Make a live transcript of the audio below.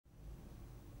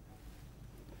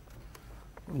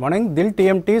Good morning. Dil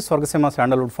TMT Swargaseema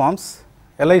sandalwood forms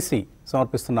LIC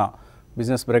సమర్పిస్తున్న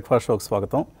business breakfast షోకి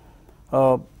స్వాగతం.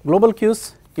 గ్లోబల్ క్యూస్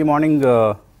ఈ మార్నింగ్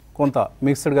కొంత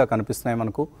మిక్స్డ్గా కనిపిస్తున్నాయి.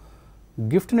 మనకు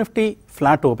గిఫ్ట్ నిఫ్టీ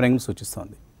ఫ్లాట్ ఓపెనింగ్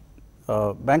సూచిస్తోంది.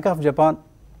 Bank of Japan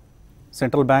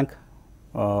central bank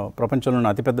ప్రపంచంలోని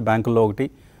అతిపెద్ద బ్యాంకుల్లో ఒకటి.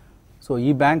 సో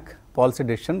ఈ bank policy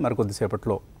decision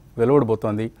మరికొద్దిసేపట్లో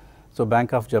వెలువడబోతోంది. So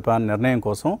bank of Japan నిర్ణయం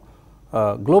కోసం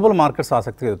గ్లోబల్ మార్కెట్స్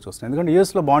ఆసక్తిగా ఎదురు చూస్తున్నాయి. ఎందుకంటే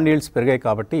యూఎస్లో బాండ్ ఈల్డ్స్ పెరిగాయి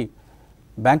కాబట్టి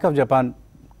బ్యాంక్ ఆఫ్ జపాన్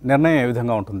నిర్ణయం ఏ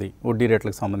విధంగా ఉంటుంది వడ్డీ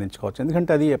రేట్లకు సంబంధించి కావచ్చు.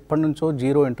 ఎందుకంటే అది ఎప్పటి నుంచో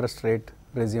జీరో ఇంట్రెస్ట్ రేట్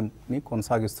రెజ్యూమ్ని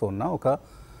కొనసాగిస్తూ ఉన్న ఒక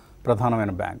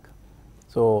ప్రధానమైన బ్యాంక్.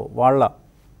 సో వాళ్ళ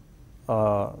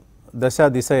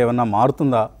దిశ ఏమన్నా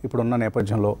మారుతుందా ఇప్పుడున్న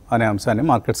నేపథ్యంలో అనే అంశాన్ని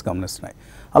మార్కెట్స్ గమనిస్తున్నాయి.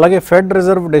 అలాగే ఫెడ్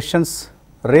రిజర్వ్ డెసిషన్స్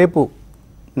రేపు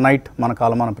నైట్ మన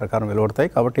కాలమానం ప్రకారం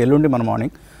వెలువడతాయి కాబట్టి ఎల్లుండి మన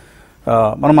మార్నింగ్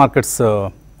మన మార్కెట్స్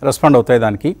రెస్పాండ్ అవుతాయి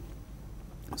దానికి.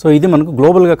 సో ఇది మనకు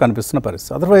గ్లోబల్గా కనిపిస్తున్న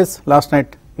పరిస్థితి. Otherwise last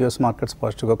night US markets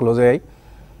పాజిటివ్గా క్లోజ్ అయ్యాయి.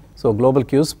 సో గ్లోబల్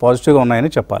క్యూస్ పాజిటివ్గా ఉన్నాయని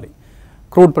చెప్పాలి.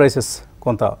 క్రూడ్ ప్రైసెస్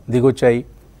కొంత దిగొచ్చాయి.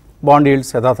 బాండ్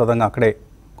ఈల్డ్స్ యథాతథంగా అక్కడే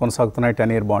కొనసాగుతున్నాయి,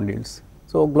 10 year bond yields.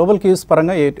 So global cues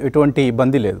పరంగా ఎటువంటి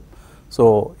ఇబ్బంది లేదు. సో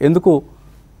ఎందుకు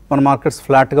మన మార్కెట్స్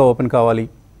ఫ్లాట్గా ఓపెన్ కావాలి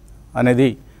అనేది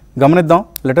గమనిద్దాం.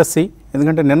 Let's C.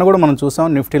 ఎందుకంటే నిన్న కూడా మనం చూసాం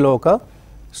నిఫ్టీలో ఒక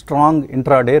స్ట్రాంగ్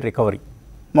ఇంట్రాడే రికవరీ.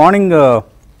 మార్నింగ్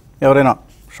ఎవరైనా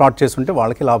షార్ట్ చేస్తుంటే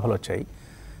వాళ్ళకి లాభాలు వచ్చాయి,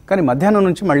 కానీ మధ్యాహ్నం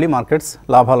నుంచి మళ్ళీ మార్కెట్స్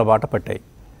లాభాల బాట పట్టాయి.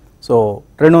 సో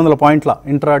 200 పాయింట్ల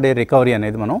ఇంట్రాడే రికవరీ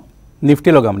అనేది మనం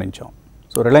నిఫ్టీలో గమనించాం.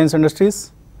 So Reliance industries,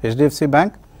 HDFC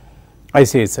bank,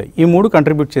 ICICI ఈ మూడు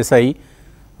కంట్రిబ్యూట్ చేశాయి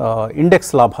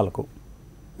ఇండెక్స్ లాభాలకు.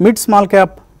 మిడ్ స్మాల్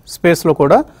క్యాప్ స్పేస్లో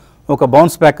కూడా ఒక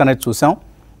బౌన్స్ బ్యాక్ అనేది చూసాం.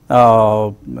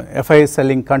 ఎఫ్ఐ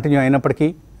సెల్లింగ్ కంటిన్యూ అయినప్పటికీ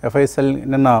ఎఫ్ఐ సెల్లింగ్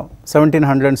నిన్న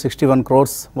 1761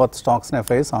 crores వర్త్ స్టాక్స్ని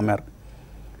ఎఫ్ఐఎస్ అమ్మారు.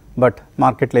 బట్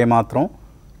మార్కెట్లో ఏమాత్రం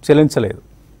చెల్లించలేదు.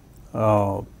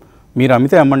 మీరు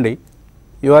అమ్మితే అమ్మండి,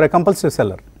 you are a compulsory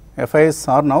seller. FIs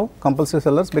are now compulsory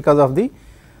sellers because of the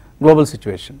global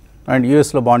situation and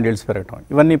యూఎస్లో బాండ్ ఈల్డ్స్ పెరగటం,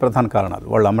 ఇవన్నీ ప్రధాన కారణాలు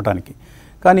వాళ్ళు అమ్మటానికి.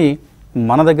 కానీ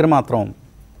మన దగ్గర మాత్రం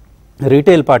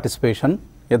రీటైల్ పార్టిసిపేషన్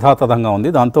యథాతథంగా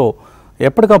ఉంది. దాంతో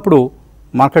ఎప్పటికప్పుడు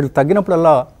మార్కెట్లు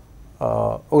తగ్గినప్పుడల్లా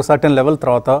ఒక సర్టెన్ లెవెల్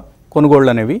తర్వాత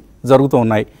కొనుగోళ్ళు అనేవి జరుగుతూ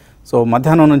ఉన్నాయి. సో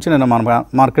మధ్యాహ్నం నుంచి నేను మన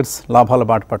మార్కెట్స్ లాభాల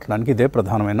బాట పట్టడానికి ఇదే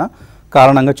ప్రధానమైన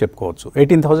కారణంగా చెప్పుకోవచ్చు.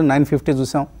 18,950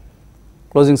 చూసాం,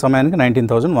 క్లోజింగ్ సమయానికి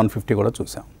 19,150 కూడా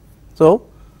చూసాం. సో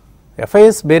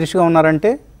ఎఫ్ఐఎస్ బేరిష్గా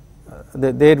ఉన్నారంటే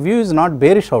there view is not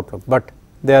bearish outlook, but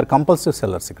they are compulsory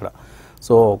sellers ఇక్కడ.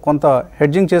 సో కొంత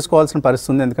హెడ్జింగ్ చేసుకోవాల్సిన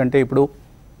పరిస్థితి ఉంది. ఎందుకంటే ఇప్పుడు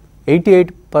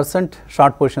 88%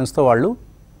 షార్ట్ పొజిషన్స్తో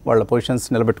వాళ్ళ పొజిషన్స్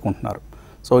నిలబెట్టుకుంటున్నారు.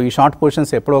 సో ఈ షార్ట్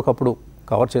పొజిషన్స్ ఎప్పుడో ఒకప్పుడు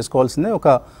కవర్ చేసుకోవాల్సిందే.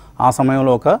 ఆ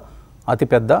సమయంలో ఒక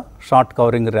అతిపెద్ద షార్ట్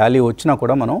కవరింగ్ ర్యాలీ వచ్చినా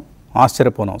కూడా మనం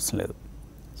ఆశ్చర్యపోనవసరం లేదు.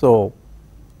 సో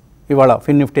ఇవాళ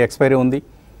ఫిన్ నిఫ్టీ ఎక్స్పైరీ ఉంది,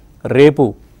 రేపు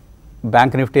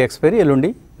బ్యాంక్ నిఫ్టీ ఎక్స్పైరీ, ఎల్లుండి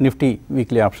నిఫ్టీ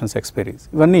వీక్లీ ఆప్షన్స్ ఎక్స్పైరీస్,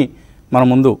 ఇవన్నీ మన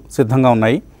ముందు సిద్ధంగా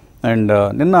ఉన్నాయి. అండ్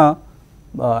నిన్న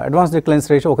అడ్వాన్స్ డిక్లైన్స్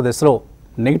రేషియో ఒక దశలో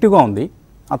నెగిటివ్గా ఉంది,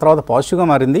 ఆ తర్వాత పాజిటివ్గా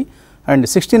మారింది. అండ్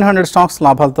 1600 స్టాక్స్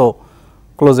లాభాలతో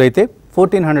క్లోజ్ అయితే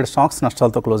 1400 స్టాక్స్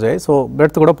నష్టాలతో క్లోజ్ అయ్యాయి. సో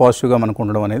బెర్త్ కూడా పాజిటివ్గా మనకు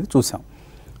ఉండడం అనేది చూసాం.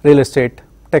 రియల్ ఎస్టేట్,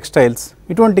 టెక్స్టైల్స్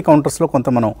ఇటువంటి కౌంటర్స్లో కొంత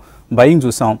మనం బయింగ్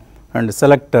చూసాం. And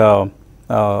select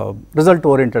result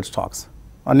oriented stocks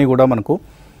అన్నీ కూడా మనకు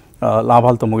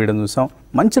లాభాలతో ముగియడం చూసాం.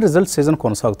 మంచి రిజల్ట్ సీజన్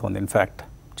కొనసాగుతుంది. ఇన్ఫ్యాక్ట్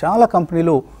చాలా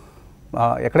కంపెనీలు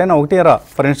ఎక్కడైనా ఒకటేరా.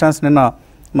 ఫర్ ఇన్స్టాన్స్ నిన్న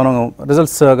మనం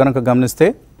రిజల్ట్స్ కనుక గమనిస్తే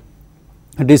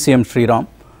DCM Sriram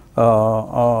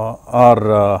are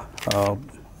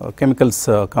chemicals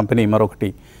company,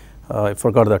 మరొకటి I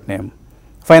forgot that name,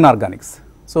 fine Organics.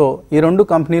 So ఈ రెండు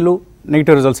కంపెనీలు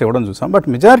నెగిటివ్ రిజల్ట్స్ ఇవ్వడం చూసాం. బట్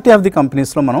మెజారిటీ ఆఫ్ ది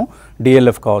కంపెనీస్లో మనం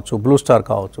డిఎల్ఎఫ్ కావచ్చు, బ్లూ స్టార్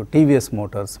కావచ్చు, టీవీఎస్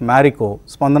మోటార్స్, మ్యారికో,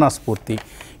 స్పందన స్ఫూర్తి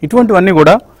ఇటువంటివన్నీ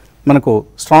కూడా మనకు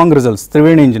strong results.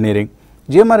 Triveni engineering,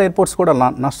 GMR airports కూడా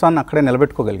నష్టాన్ని అక్కడే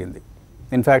నిలబెట్టుకోగలిగింది.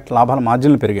 ఇన్ఫ్యాక్ట్ లాభాల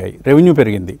మార్జిన్లు పెరిగాయి, రెవెన్యూ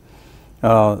పెరిగింది.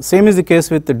 Same is the case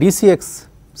with DCX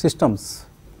systems,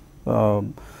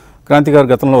 Kranti గారు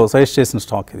గతంలో సజెస్ట్ చేసిన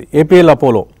స్టాక్ ఇది. ఏపీఎల్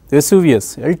అపోలో, ఎస్యూవిఎస్,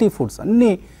 ఎల్టీ ఫుడ్స్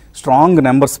అన్నీ స్ట్రాంగ్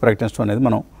నెంబర్స్ ప్రకటించడం అనేది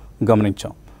మనం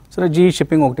గమనించాం. సరే జీ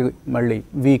షిప్పింగ్ ఒకటి మళ్ళీ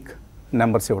వీక్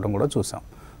నెంబర్స్ ఇవ్వడం కూడా చూసాం.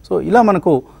 సో ఇలా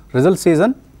మనకు result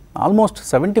season almost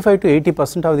 75 to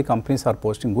 80% of the companies are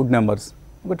posting good numbers.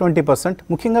 ఒక 20%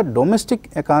 ముఖ్యంగా డొమెస్టిక్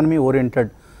ఎకానమీ ఓరియంటెడ్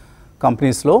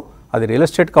కంపెనీస్లో, అది రియల్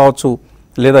ఎస్టేట్ కావచ్చు,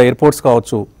 లేదా ఎయిర్పోర్ట్స్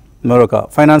కావచ్చు, మరొక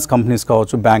ఫైనాన్స్ కంపెనీస్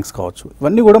కావచ్చు, బ్యాంక్స్ కావచ్చు,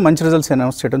 ఇవన్నీ కూడా మంచి రిజల్ట్స్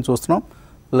అనౌన్స్ చేయడం చూస్తున్నాం.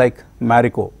 లైక్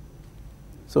మ్యారికో,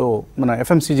 సో మన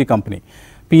ఎఫ్ఎంసీజీ కంపెనీ,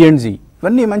 పిఎన్జీ,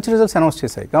 ఇవన్నీ మంచి రిజల్ట్స్ అనౌన్స్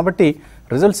చేశాయి. కాబట్టి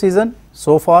result season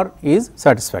so far is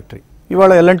satisfactory.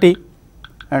 ఇవాళ L&T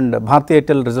and Bharati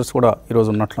Airtel results కూడా ఈరోజు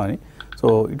ఉన్నట్లు అని. సో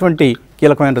ఇటువంటి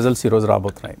కీలకమైన రిజల్ట్స్ ఈరోజు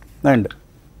రాబోతున్నాయి. అండ్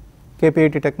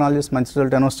కేపీఐటీ టెక్నాలజీస్ మంచి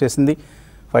రిజల్ట్ అనౌన్స్ చేసింది,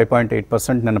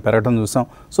 5.8% నిన్న పెరగడం చూసాం.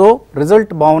 సో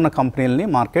రిజల్ట్ బాగున్న కంపెనీలని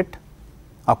మార్కెట్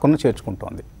అక్కున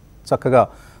చేర్చుకుంటోంది, చక్కగా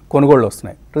కొనుగోళ్ళు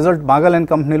వస్తున్నాయి. రిజల్ట్ బాగాలేని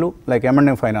కంపెనీలు like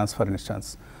M&M finance for instance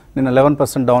నిన్న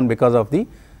 11% down because of the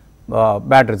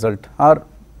bad result are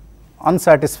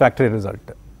unsatisfactory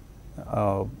result.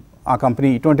 ఆ కంపెనీ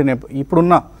ఇటువంటి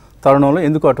ఇప్పుడున్న తరుణంలో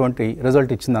ఎందుకు అటువంటి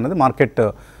రిజల్ట్ ఇచ్చిందన్నది మార్కెట్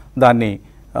దాన్ని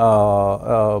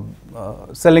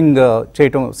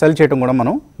సెల్ చేయటం కూడా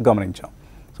మనం గమనించాం.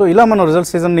 సో ఇలా మనం రిజల్ట్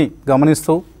సీజన్ని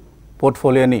గమనిస్తూ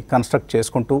పోర్ట్ఫోలియోని కన్స్ట్రక్ట్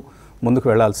చేసుకుంటూ ముందుకు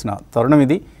వెళ్ళాల్సిన తరుణం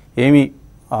ఇది. ఏమీ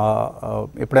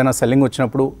ఎప్పుడైనా సెల్లింగ్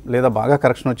వచ్చినప్పుడు లేదా బాగా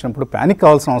కరెక్షన్ వచ్చినప్పుడు ప్యానిక్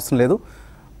కావాల్సిన అవసరం లేదు.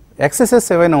 ఎక్సెసెస్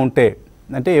ఏవైనా ఉంటే,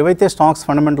 అంటే ఏవైతే స్టాక్స్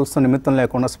ఫండమెంటల్స్తో నిమిత్తం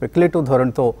లేకుండా స్పెక్యులేటివ్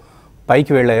ధోరణితో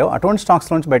పైకి వెళ్ళాయో అటువంటి స్టాక్స్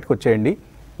నుంచి బయటకు వచ్చేయండి.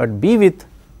 But be with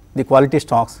the quality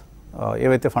stocks,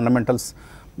 ఏవైతే ఫండమెంటల్స్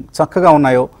చక్కగా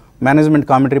ఉన్నాయో, మేనేజ్మెంట్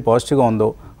కామెంటరీ పాజిటివ్గా ఉందో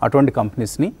అటువంటి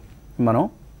కంపెనీస్ని మనం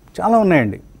చాలా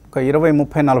ఉన్నాయండి. ఒక 20,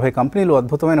 30, 40 కంపెనీలు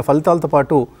అద్భుతమైన ఫలితాలతో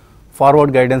పాటు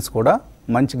ఫార్వర్డ్ గైడెన్స్ కూడా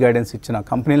మంచి గైడెన్స్ ఇచ్చిన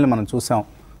కంపెనీలను మనం చూసాం.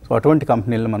 సో అటువంటి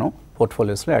కంపెనీలను మనం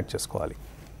పోర్ట్ఫోలియోస్లో యాడ్ చేసుకోవాలి.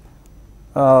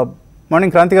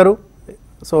 మార్నింగ్ క్రాంతి గారు,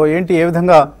 సో ఏంటి, ఏ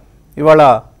విధంగా ఇవాళ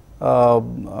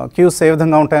క్యూస్ ఏ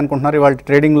విధంగా ఉంటాయనుకుంటున్నారు ఇవాళ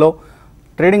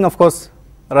ట్రేడింగ్ ఆఫ్ కోర్స్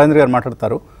రాజేంద్ర గారు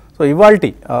మాట్లాడతారు. సో ఇవాళ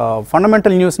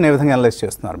ఫండమెంటల్ న్యూస్ని ఏ విధంగా అనలైజ్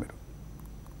చేస్తున్నారు మీరు?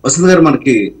 వసంత్ గారు,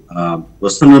 మనకి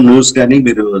వస్తున్న న్యూస్ కానీ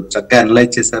మీరు చక్కగా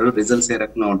అనలైజ్ చేశారు. రిజల్ట్స్ ఏ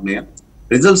రకంగా ఉంటున్నాయా?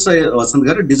 రిజల్ట్స్ వసంత్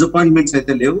గారు డిసప్పాయింట్మెంట్స్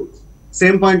అయితే లేవు,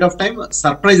 same point of time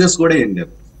surprises కూడా ఏం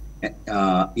లేవు.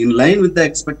 In line with the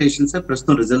expectations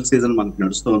ప్రస్తుతం రిజల్ట్ సీజన్ మనకి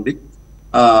నడుస్తుంది.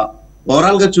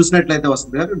 ఓవరాల్ గా చూసినట్లయితే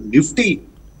వసంత్ గారు, నిఫ్టీ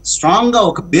స్ట్రాంగ్ గా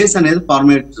ఒక బేస్ అనేది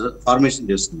ఫార్మేషన్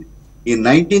చేస్తుంది. ఈ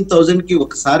 19,000 కి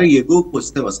ఒకసారి ఎగువకు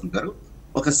వస్తే వసంత్ గారు,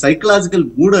 ఒక సైకలాజికల్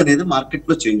మూడ్ అనేది మార్కెట్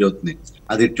లో చేంజ్ అవుతుంది.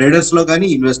 అది ట్రేడర్స్ లో కానీ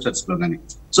ఇన్వెస్టర్స్ లో కానీ.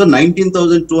 సో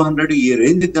 19,200 ఈ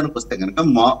రేంజ్ కనుక వస్తే కనుక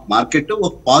మార్కెట్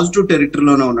ఒక పాజిటివ్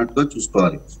టెరిటరీలోనే ఉన్నట్టుగా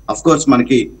చూసుకోవాలి. అఫ్ కోర్స్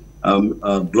మనకి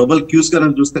గ్లోబల్ క్యూస్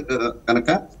కనుక చూస్తే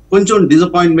కనుక కొంచెం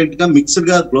డిసప్పాయింట్మెంట్ గా మిక్స్డ్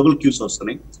గా గ్లోబల్ క్యూస్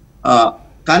వస్తున్నాయి.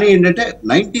 కానీ ఏంటంటే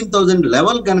 19,000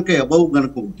 లెవెల్ కనుక అబౌవ్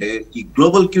కనుక ఉంటే ఈ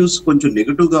గ్లోబల్ క్యూస్ కొంచెం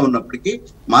నెగిటివ్ గా ఉన్నప్పటికీ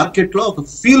మార్కెట్ లో ఒక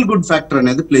ఫీల్ గుడ్ ఫ్యాక్టర్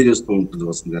అనేది ప్లే చేస్తూ ఉంటుంది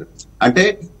వసంత్ గారు. అంటే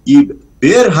ఈ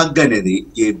బేర్ హగ్ అనేది,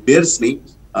 ఈ బేర్స్ ని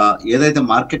ఏదైతే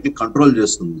మార్కెట్ ని కంట్రోల్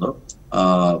చేస్తుందో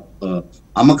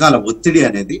అమ్మకాల ఒత్తిడి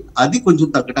అనేది, అది కొంచెం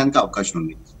తగ్గడానికి అవకాశం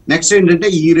ఉంది. నెక్స్ట్ ఏంటంటే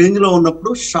ఈ రేంజ్ లో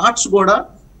ఉన్నప్పుడు షార్ట్స్ కూడా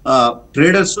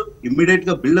ట్రేడర్స్ ఇమ్మీడియట్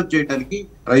గా బిల్డప్ చేయడానికి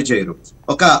ట్రై చేయరు.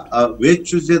 ఒక వేచి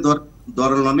చూసే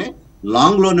దూరంలోనే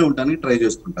లాంగ్ లోనే ఉండడానికి ట్రై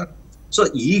చేస్తుంటారు. సో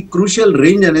ఈ క్రూషియల్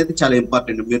రేంజ్ అనేది చాలా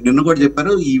ఇంపార్టెంట్. మీరు నిన్న కూడా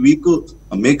చెప్పారు ఈ week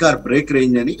make or break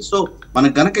range అని. సో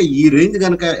మనకు కనుక ఈ రేంజ్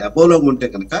కనుక అబోవ్ లో ఉంటే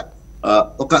కనుక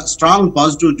ఒక స్ట్రాంగ్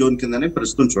పాజిటివ్ జోన్ కిందనే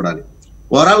ప్రస్తుతం చూడాలి.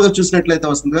 ఓవరాల్ గా చూసినట్లయితే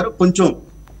వసంత్ గారు, కొంచెం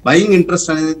బయింగ్ ఇంట్రెస్ట్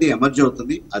అనేది ఎమర్జ్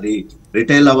అవుతుంది. అది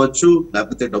రిటైల్ అవ్వచ్చు,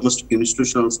 లేకపోతే డొమెస్టిక్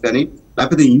ఇన్స్టిట్యూషనల్స్ కానీ,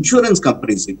 లేకపోతే ఇన్సూరెన్స్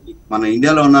కంపెనీస్. మన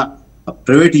ఇండియాలో ఉన్న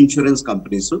ప్రైవేట్ ఇన్సూరెన్స్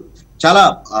కంపెనీస్ చాలా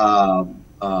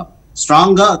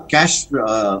స్ట్రాంగ్ గా క్యాష్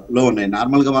లో ఉన్నాయి.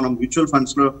 నార్మల్ గా మనం మ్యూచువల్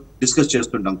ఫండ్స్ లో డిస్కస్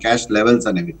చేస్తుంటాం క్యాష్ లెవెల్స్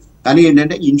అనేవి. కానీ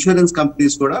ఏంటంటే ఇన్సూరెన్స్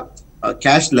కంపెనీస్ కూడా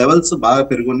క్యాష్ లెవెల్స్ బాగా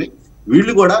పెరుగున్నాయి.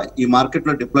 వీళ్ళు కూడా ఈ మార్కెట్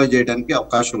లో డిప్లాయ్ చేయడానికి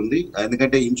అవకాశం ఉంది.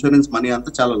 ఎందుకంటే ఇన్సూరెన్స్ మనీ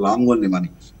అంతా చాలా long only money,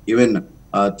 even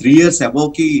 3 years above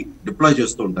కి డిప్లాయ్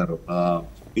చేస్తూ ఉంటారు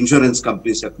ఇన్సూరెన్స్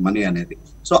కంపెనీస్ యొక్క మనీ అనేది.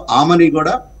 సో ఆ మనీ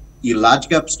కూడా ఈ లార్జ్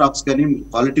క్యాప్ స్టాక్స్ కానీ,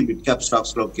 క్వాలిటీ మిడ్ క్యాప్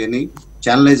స్టాక్స్ లో కానీ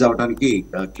ఛానలైజ్ అవడానికి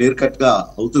క్లియర్ కట్ గా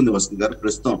అవుతుంది వసంత్ గారు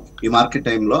ప్రస్తుతం ఈ మార్కెట్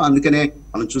టైంలో. అందుకనే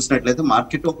మనం చూసినట్లయితే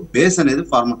మార్కెట్ ఒక బేస్ అనేది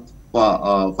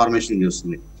ఫార్మేషన్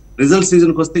చేస్తుంది. రిజల్ట్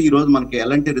సీజన్ కి వస్తే ఈ రోజు మనకి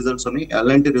ఎలాంటి రిజల్ట్స్ ఉన్నాయి,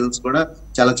 ఎలాంటి రిజల్ట్స్ కూడా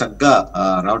చాలా చక్కగా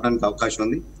రావడానికి అవకాశం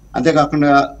ఉంది.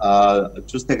 అంతేకాకుండా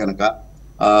చూస్తే కనుక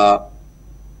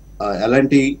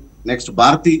ఎలాంటి నెక్స్ట్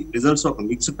భారతీ రిజల్ట్స్ ఒక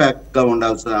మిక్స్ ప్యాక్ గా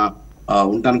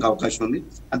ఉండడానికి అవకాశం ఉంది.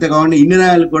 అంతేకాకుండా ఇండియన్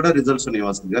ఆయిల్ కూడా రిజల్ట్స్ ఉన్నాయి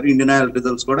వసంత్ గారు. ఇండియన్ ఆయిల్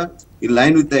రిజల్ట్స్ కూడా in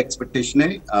line with the expectation,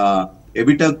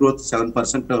 EBITDA growth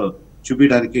 7%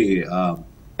 చూపించడానికి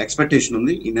ఎక్స్పెక్టేషన్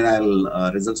ఉంది ఇండియన్ ఆయిల్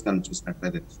రిజల్ట్స్ కానీ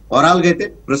చూసినట్లయితే. ఓవరాల్ గా అయితే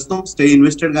ప్రస్తుతం స్టే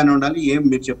ఇన్వెస్టెడ్ గానే ఉండాలి. ఏం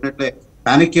మీరు చెప్పినట్లే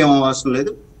పానిక్ ఏం అవసరం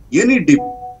లేదు. ఎనీ డిప్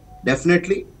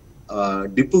డెఫినెట్లీ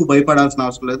డిప్ భయపడాల్సిన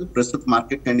అవసరం లేదు. ప్రస్తుత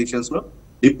మార్కెట్ కండిషన్స్ లో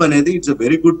డిప్ అనేది it's a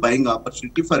very good buying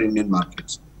opportunity for Indian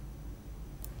markets.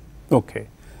 Okay,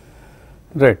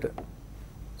 right.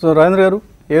 So Rajendra గారు,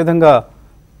 ఏ విధంగా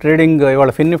ట్రేడింగ్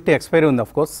ఇవాళ ఫిన్ నిఫ్టీ ఎక్స్పైరీ ఉంది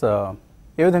ఆఫ్ కోర్స్,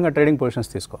 ఏ విధంగా ట్రేడింగ్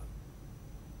పొజిషన్స్ తీసుకోవాలి?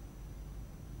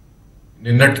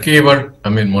 నిన్నటికి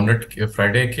మొన్నటికి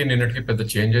ఫ్రైడేకి నిన్నటికి పెద్ద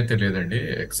చేంజ్ అయితే లేదండి,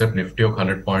 ఎక్సెప్ట్ నిఫ్టీ ఒక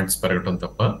 100 points పెరగటం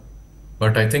తప్ప.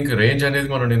 బట్ ఐ థింక్ రేంజ్ అనేది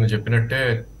మనం నిన్న చెప్పినట్టే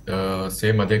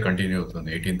సేమ్ అదే కంటిన్యూ అవుతుంది.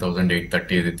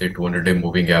 18,830 ఏదైతే 200-day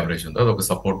మూవింగ్ యావరేజ్ ఉందో అది ఒక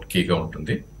సపోర్ట్ కీగా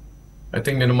ఉంటుంది. ఐ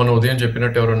థింక్ నేను మన ఉదయం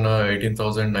చెప్పినట్టు ఎవరన్నా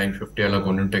 18,950 అలా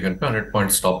కొని ఉంటే కనుక 100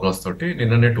 పాయింట్స్ స్టాప్ లాస్ తోటి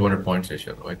నిన్ననే 200 పాయింట్స్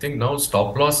చేశారు. I think now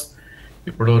stop loss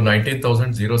ఇప్పుడు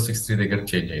 19,063 దగ్గర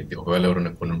చేంజ్ అయింది ఒకవేళ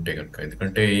ఎవరైనా కొని ఉంటే కనుక.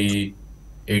 ఎందుకంటే ఈ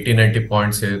 80-90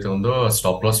 పాయింట్స్ ఏదైతే ఉందో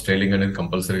స్టాప్ లాస్ ట్రైలింగ్ అనేది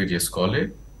కంపల్సరీగా చేసుకోవాలి.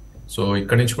 సో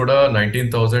ఇక్కడ నుంచి కూడా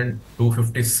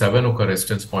 19,257 ఒక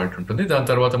రెసిస్టెన్స్ పాయింట్ ఉంటుంది. దాని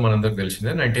తర్వాత మనందరికి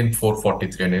తెలిసిందే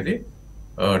 19,443 అనేది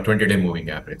 20-day moving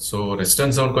average. So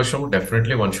resistance జోన్కి వచ్చినప్పుడు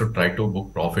definitely one should try to book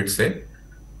ప్రాఫిట్సే.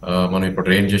 మనం ఇప్పుడు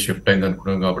రేంజ్ షిఫ్ట్ అయింది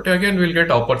అనుకున్నాం కాబట్టి అగైన్ విల్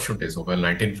గెట్ ఆపర్చునిటీస్. ఒకవేళ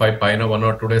 19,500 పైన 1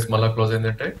 or 2 days మళ్ళీ క్లోజ్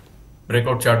అయిందంటే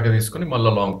బ్రేక్అవుట్ చార్ట్ గా తీసుకుని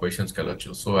మళ్ళీ లాంగ్ పొజిషన్స్కి వెళ్ళొచ్చు.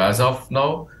 So as of now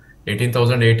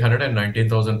 18,800 and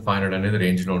 19,500 అనేది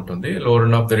రేంజ్ లో ఉంటుంది. Lower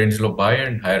end of the range లో by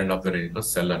and higher end of the range లో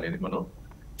సెల్ అనేది మనం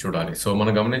చూడాలి. సో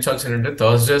మనం గమనించాల్సింది ఏంటంటే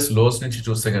థర్స్డేస్ లోస్ నుంచి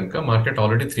చూస్తే కనుక మార్కెట్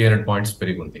ఆల్రెడీ 300 పాయింట్స్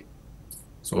పెరిగి ఉంది.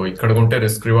 సో ఇక్కడ ఉంటే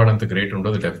రిస్క్ రివార్డ్ అంత గ్రేట్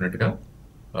ఉండదు డెఫినెట్ గా,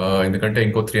 ఎందుకంటే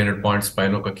ఇంకో 300 పాయింట్స్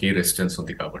పైన ఒక కీ రెసిస్టెన్స్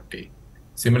ఉంది కాబట్టి.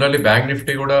 సిమిలర్లీ బ్యాంక్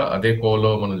నిఫ్టీ కూడా అదే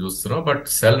కోలో మనం చూస్తున్నాం. బట్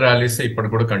సెల్ ర్యాలీస్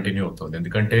ఇప్పటికి కూడా కంటిన్యూ అవుతుంది.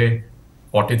 ఎందుకంటే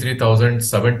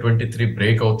 43,723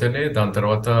 బ్రేక్ అవుతేనే దాని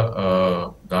తర్వాత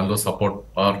దానిలో సపోర్ట్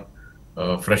ఆర్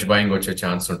ఫ్రెష్ బయింగ్ వచ్చే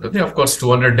ఛాన్స్ ఉంటుంది. అఫ్ కోర్స్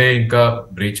 200 డే ఇంకా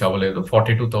బ్రీచ్ అవ్వలేదు.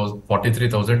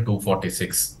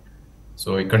 43,246. సో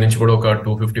ఇక్కడ నుంచి కూడా ఒక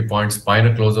 250 పాయింట్స్ పైన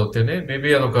క్లోజ్ అవుతేనే మేబీ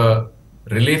అదొక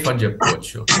రిలీఫ్ అని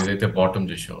చెప్పుకోవచ్చు ఏదైతే బాటమ్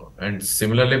చూసాం. అండ్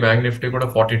సిమిలర్లీ బ్యాంక్ నిఫ్టీ కూడా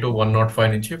 42,105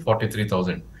 నుంచి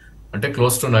 43,000 అంటే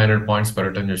క్లోజ్ టు 900 పాయింట్స్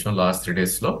పెరగటం చూసాం లాస్ట్ 3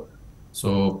 days లో. So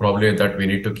probably that we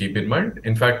need to keep in mind.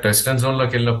 In fact resistance zone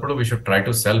లోకి వెళ్ళినప్పుడు we should try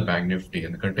to cell bank Nifty,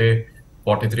 ఎందుకంటే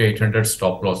 43,800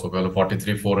 స్టాప్ లాస్. ఒకవేళ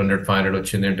 43,400, 500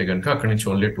 వచ్చింది అంటే కనుక అక్కడి నుంచి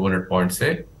ఓన్లీ 200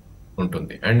 పాయింట్సే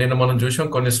ఉంటుంది. అండ్ నిన్న మనం చూసాం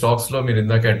కొన్ని స్టాక్స్ లో, మీరు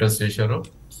ఇందాక అడ్రస్ చేశారు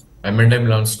M&M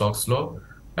లాంటి స్టాక్స్ లో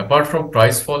apart from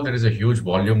price fall there is a huge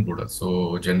volume కూడా. సో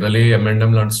జనరలీ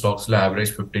M&M లాంటి స్టాక్స్ లో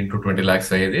యావరేజ్ 15 to 20 lakhs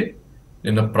అయ్యేది.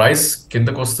 నిన్న ప్రైస్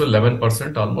కిందకు వస్తూ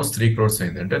 11%, ఆల్మోస్ట్ 3 crores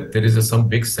అయింది. అంటే there is some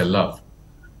big cell of.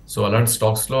 So అలాంటి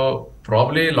స్టాక్స్ లో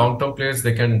probably long term players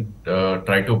they can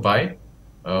try to buy,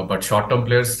 but short term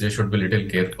players they should be little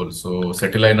careful. So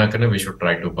settle అయినాకనే we should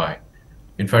try to buy.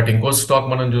 In fact ఇంకో stock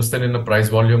మనం చూస్తే నిన్న price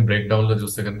volume break down లో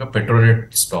చూస్తే కనుక Petronet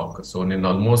stock. So నిన్న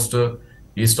almost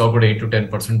ఈ stock కూడా 8 to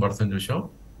 10% పడుతుంది చూసాం.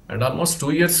 అండ్ ఆల్మోస్ట్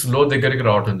 2 years లో దగ్గరికి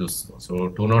రావటం చూస్తున్నాం. సో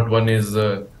 201 ఈజ్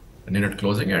నిన్న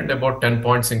క్లోజింగ్ అండ్ అబౌట్ 10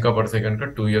 points ఇంకా పడితే కనుక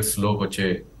 2 years లోకి వచ్చే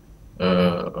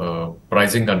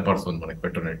ప్రైసింగ్ కనపడుతుంది మనకి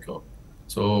పెట్రోనెట్ లో.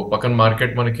 సో పక్కన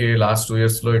మార్కెట్ మనకి లాస్ట్ 2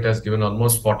 years లో it has given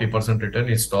almost 40% return.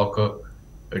 ఈ stock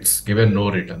it's given no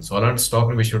return. So అలాంటి స్టాక్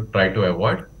ని we should try to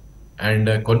avoid. And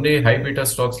కొన్ని high beta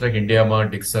stocks like ఇండియామా,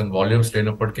 Dixon volumes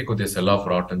లేనప్పటికీ కొద్దిగా సెల్ ఆఫ్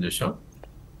రావటం చూసాం.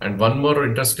 And one more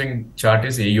interesting chart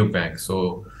is AU bank. So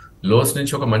lows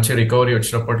నుంచి ఒక మంచి రికవరీ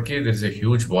వచ్చినప్పటికీ there is a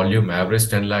huge volume. Average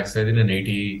 10 lakhs అయితే నేను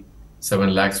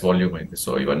 87 lakhs వాల్యూమ్ అయింది. సో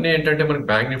ఇవన్నీ ఏంటంటే మనకి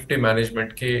బ్యాంక్ నిఫ్టీ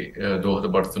మేనేజ్మెంట్ కి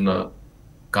దోహదపడుతున్న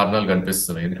కారణాలు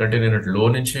కనిపిస్తున్నాయి. ఎందుకంటే నేను లో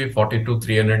నుంచి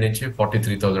 42,300 నుంచి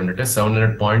 43,000 అంటే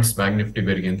 700 పాయింట్స్ బ్యాంక్ నిఫ్టీ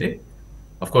పెరిగింది.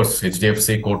 అఫ్ కోర్స్ HDFC,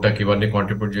 కోటక్ ఇవన్నీ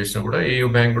కాంట్రిబ్యూట్ చేసినా కూడా AU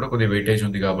బ్యాంక్ కూడా కొద్దిగా వెయిటేజ్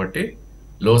ఉంది కాబట్టి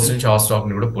లోస్ నుంచి ఆ స్టాక్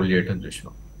ని కూడా పుల్ చేయడం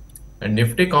చూసినాం. అండ్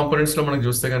నిఫ్టీ కాంపోనెంట్స్ లో మనకు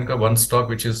చూస్తే కనుక one stock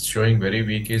which is showing very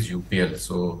weak is UPL.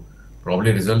 So probably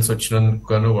results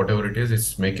వచ్చినందుకు what ever it is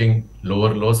it's making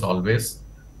lower lows always.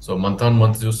 So month on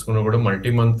month చూసుకున్నా కూడా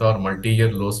multi month or multi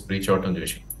year lows breach అవటం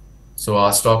చూసి, so ఆ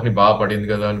stock ని బాగా పడింది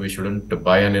కదా అని వీ షుడెంట్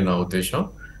బై అని నా ఉద్దేశం.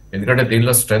 ఎందుకంటే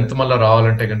దీనిలో స్ట్రెంత్ మళ్ళీ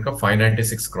రావాలంటే కనుక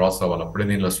 596 క్రాస్ అవ్వాలి, అప్పుడే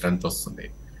దీనిలో స్ట్రెంత్ వస్తుంది.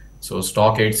 సో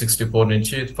స్టాక్ 864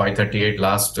 నుంచి 538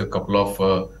 లాస్ట్ కపుల్ ఆఫ్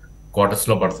క్వార్టర్స్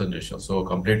లో పడుతుంది చూసాం. సో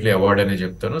కంప్లీట్లీ అవాయిడ్ అని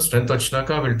చెప్తాను. స్ట్రెంత్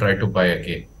వచ్చినాక will try to buy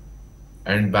again.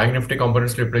 And bank Nifty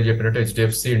components లో ఇప్పుడే చెప్పినట్టు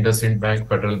HDFC, IndusInd bank,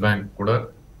 federal bank కూడా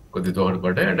కొద్ది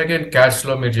దోహదపడ్డాయి. అండ్ అగైన్ క్యాష్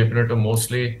లో మీరు చెప్పినట్టు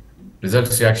మోస్ట్లీ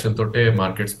రిజల్ట్స్ రియాక్షన్ తోటే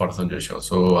మార్కెట్స్ పడుతుంది చూసాం.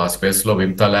 సో ఆ స్పేస్ లో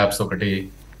విమ్తా ల్యాబ్స్ ఒకటి,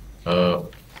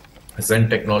 సెంట్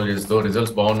టెక్నాలజీస్ తో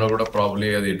రిజల్ట్స్ బాగున్నా కూడా ప్రాబ్లీ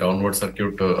అది డౌన్వర్డ్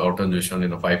సర్క్యూట్ అవటం చూసాం.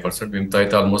 నేను 5%, విమ్తా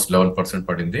అయితే ఆల్మోస్ట్ 11%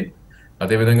 పడింది.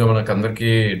 అదేవిధంగా మనకు అందరికి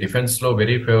డిఫెన్స్ లో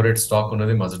వెరీ ఫేవరెట్ స్టాక్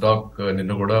ఉన్నది మజ్డాక్.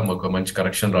 నిన్న కూడా ఒక మంచి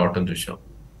కరెక్షన్ రావటం చూసాం.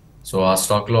 సో ఆ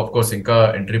స్టాక్ లో ఆఫ్ కోర్స్ ఇంకా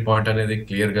ఎంట్రీ పాయింట్ అనేది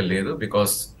క్లియర్ గా లేదు,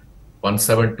 బికాస్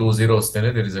 1720 వస్తేనే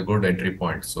there is a good entry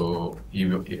point. So ఈ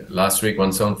లాస్ట్ వీక్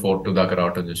 1742 దాకా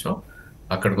రావటం చూసాం.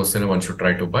 అక్కడికి వస్తేనే one should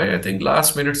try to buy. I think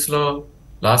last minutes లో,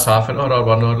 last half an hour are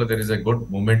 1 hour లో there is a good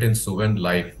moment in Suven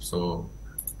life. So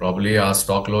probably ఆ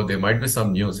stock లో they might be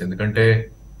some news, ఎందుకంటే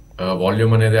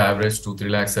వాల్యూమ్ అనేది average 2-3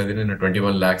 lakhs అది నేను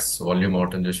 21 lakhs volume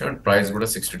అవటం చూసాం. అండ్ ప్రైస్ కూడా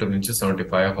 62 నుంచి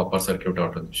 75 అప్పర్ సర్క్యూట్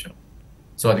అవటం చూసాం.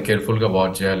 సో అది కేర్ఫుల్ గా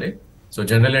వాచ్ చేయాలి. సో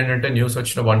జనరల్ ఏంటంటే న్యూస్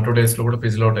వచ్చిన 1-2 days లో కూడా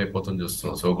ఫిజిల్ అవుట్ అయిపోతుంది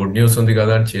చూస్తున్నాం. సో గుడ్ న్యూస్ ఉంది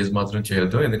కదా అని చేజ్ మాత్రం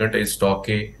చేయొద్దు, ఎందుకంటే ఈ స్టాక్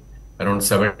కి అరౌండ్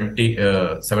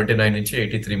 79 నుంచి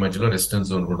 83 మధ్యలో రెసిస్టెన్స్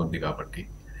జోన్ కూడా ఉంది కాబట్టి.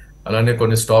 అలానే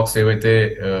కొన్ని స్టాక్స్ ఏవైతే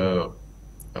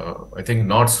I think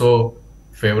not so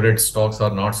favorite stocks or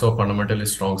not so fundamentally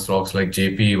strong stocks like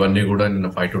JP ఇవన్నీ కూడా నిన్న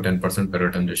 5 to 10%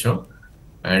 పెరగటం చూసాం.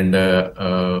 అండ్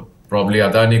ప్రాబ్లీ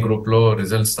అదానీ గ్రూప్ లో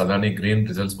రిజల్ట్స్, అదానీ గ్రీన్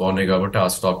రిజల్ట్స్ బాగున్నాయి కాబట్టి ఆ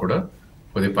స్టాక్ కూడా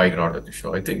కొద్దిగా పైకి రావడం చూసాం.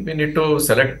 I think we need to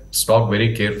select stock very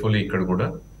carefully ఇక్కడ కూడా.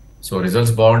 సో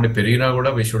రిజల్ట్స్ బాగుండి పెరిగినా కూడా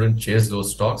వీ షుడెంట్ చేస్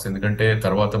దోస్ స్టాక్స్, ఎందుకంటే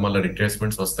తర్వాత మళ్ళీ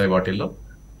రిట్రేస్మెంట్స్ వస్తాయి వాటిల్లో,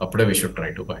 అప్పుడే we should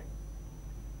try to buy.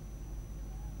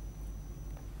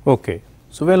 Okay,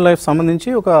 సువేల్ life సంబంధించి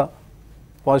ఒక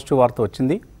పాజిటివ్ వార్త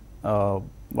వచ్చింది.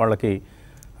 వాళ్ళకి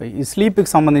ఈ స్లీప్కి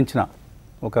సంబంధించిన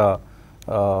ఒక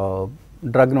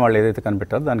డ్రగ్ని వాళ్ళు ఏదైతే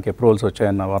కనిపెట్టారో దానికి అప్రూవల్స్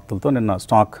వచ్చాయన్న వార్తలతో నిన్న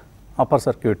స్టాక్ అప్పర్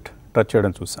సర్క్యూట్ టచ్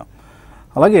చేయడం చూసాం.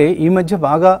 అలాగే ఈ మధ్య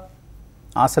బాగా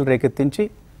ఆశలు రేకెత్తించి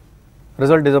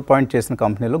రిజల్ట్ డిసప్పాయింట్ చేసిన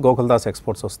కంపెనీలో గోకుల్దాస్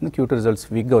ఎక్స్పోర్ట్స్ వస్తుంది. Q2 రిజల్ట్స్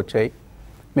వీక్గా వచ్చాయి.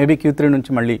 మేబీ Q3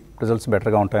 నుంచి మళ్ళీ రిజల్ట్స్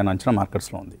బెటర్గా ఉంటాయని అంచనా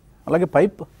మార్కెట్స్లో ఉంది. అలాగే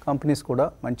పైప్ కంపెనీస్ కూడా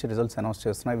మంచి రిజల్ట్స్ అనౌన్స్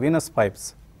చేస్తున్నాయి. Venus pipes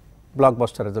block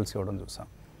buster results ఇవ్వడం చూసాం.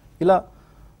 ఇలా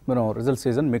మనం రిజల్ట్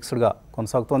సీజన్ మిక్స్డ్గా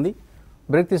కొనసాగుతోంది.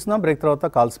 బ్రేక్ తీసుకుందాం. బ్రేక్ తర్వాత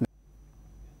calls.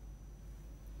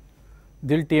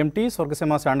 Dil TMT,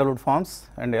 Swargaseema sandalwood forms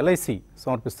and LIC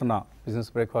సమర్పిస్తున్న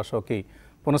బిజినెస్ బ్రేక్ఫాస్ట్ షోకి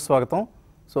పునఃస్వాగతం.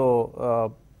 సో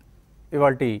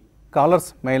ఇవాళ కాలర్స్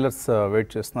మెయిలర్స్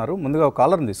వెయిట్ చేస్తున్నారు. ముందుగా ఒక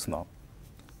కాలర్ని తీసుకుందాం.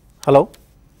 హలో.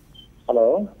 హలో,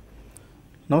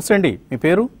 నమస్తే అండి, మీ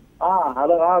పేరు?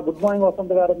 హలో, గుడ్ మార్నింగ్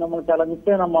వసంత్ గారు. మిమ్మల్ని చాలా మిస్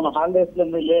అయినా మన హాలిడేస్ లో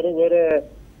వేరే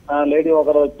లేడీ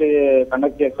ఒకరు వచ్చి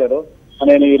కండక్ట్ చేశారు.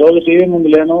 నేను ఈ రోజు టీవీ ముందు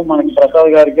లేను. మనకి ప్రసాద్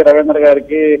గారికి, రవీంద్ర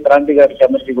గారికి, క్రాంతి గారికి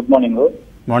అందరికి గుడ్ మార్నింగ్.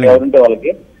 ఎవరుంటే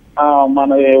వాళ్ళకి. మన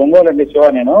ఒంగోలు అండి శివ.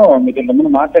 నేను మీకు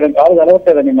ఇంతకుముందు మాట్లాడాను, కాదు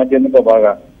కలవట్లేదండి ఈ మధ్య ఎందుకో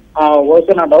బాగా.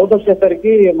 వచ్చి నా డౌట్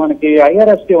వచ్చేసరికి మనకి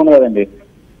IRFC ఉంది కదండి,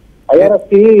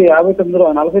 IRFC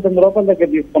 49 రూపాయల దగ్గర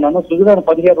తీసుకున్నాను, సుజలాన్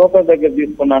 17 రూపాయల దగ్గర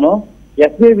తీసుకున్నాను,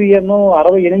 SJVN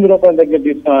 68 రూపాయల దగ్గర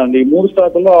తీసుకున్నాను. ఈ 3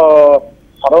 స్టాకుల్లో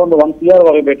అరౌండ్ 1 CR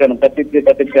వరకు పెట్టాను,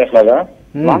 33 అట్లాగా.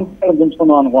 లాంగ్ టర్మ్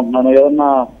ఉంచుకుందాం అనుకుంటున్నాను. ఏదన్నా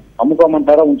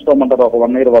అమ్ముకోమంటారా ఉంచుకోమంటారా ఒక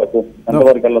 1 year వరకు?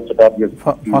 ఎంతవరకు వెళ్ళొచ్చు టార్గెట్?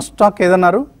 First stock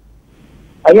ఏదన్నారు?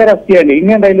 IRFC అండి,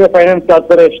 Indian railway finance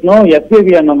corporation.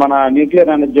 SJVN మన న్యూక్లియర్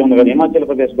ఎనర్జీ ఉంది కదా, Himachal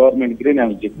Pradesh government green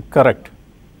energy. Correct.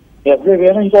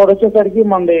 SJVN ఇంకోటి వచ్చేసరికి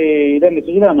మనది ఇదండి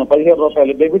సుజలాన్ 17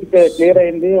 రూపాయలు. డెబిట్ క్లియర్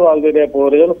అయింది, వాళ్ళది రేపు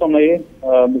రిజల్ట్స్ ఉన్నాయి,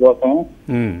 అందుకోసం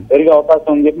పెరిగే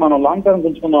అవకాశం ఉంది. మనం లాంగ్ టర్మ్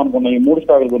ఉంచుకుందాం అనుకున్నాం. ఈ 3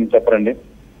 స్టాకుల గురించి చెప్పండి.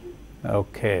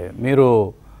 ఓకే, మీరు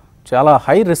చాలా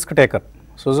హై రిస్క్ టేకర్.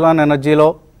 సుజలాన్ ఎనర్జీలో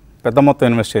పెద్ద మొత్తం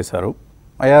ఇన్వెస్ట్ చేశారు.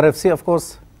 IRFC అఫ్ కోర్స్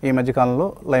ఈ మధ్యకాలంలో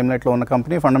లైమ్లైట్లో ఉన్న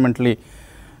కంపెనీ, ఫండమెంటలీ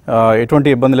ఎటువంటి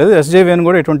ఇబ్బంది లేదు. SJVN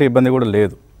కూడా ఎటువంటి ఇబ్బంది కూడా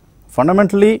లేదు.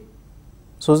 ఫండమెంటలీ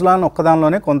సుజలాన్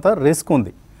ఒక్కదానిలోనే కొంత రిస్క్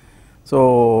ఉంది. సో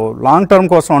లాంగ్ టర్మ్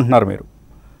కోసం అంటున్నారు మీరు.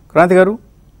 క్రాంతి గారు?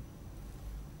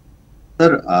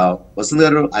 సార్ వసంత్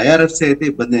గారు, IRFC అయితే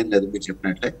ఇబ్బంది ఏం లేదు మీరు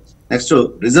చెప్పినట్లే. నెక్స్ట్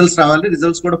రిజల్ట్స్ రావాలి,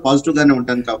 రిజల్ట్స్ కూడా పాజిటివ్ గానే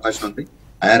ఉండడానికి అవకాశం ఉంది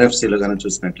IRFC లో కానీ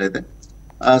చూసినట్లయితే.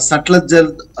 సట్లజ్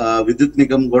జల్ విద్యుత్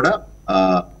నిగమ్ కూడా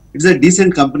it's a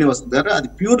decent company Vasant గారు. అది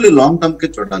ప్యూర్లీ లాంగ్ టర్మ్ కే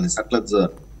చూడాలి సట్లజ్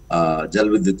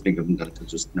జల్ విద్యుత్ నిగమ్ కనుక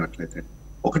చూస్తున్నట్లయితే.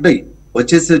 ఒకటి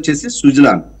వచ్చేసి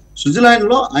సుజలాన్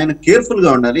లో ఆయన కేర్ఫుల్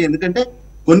గా ఉండాలి, ఎందుకంటే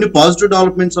కొన్ని పాజిటివ్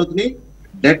డెవలప్మెంట్స్ అవుతున్నాయి.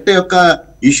 డెట్ యొక్క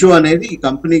ఇష్యూ అనేది ఈ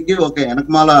కంపెనీకి ఒక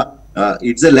వెనకమాల,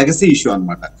 ఇట్స్ ఎ లెగసీ ఇష్యూ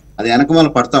అనమాట, అది వెనకమాల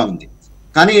పడతా ఉంది.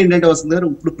 కానీ ఏంటంటే వసంత్ గారు,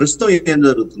 ఇప్పుడు ప్రస్తుతం ఏం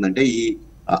జరుగుతుందంటే ఈ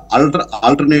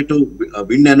ఆల్టర్నేటివ్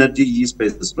విండ్ ఎనర్జీ ఈ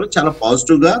స్పేసెస్ లో చాలా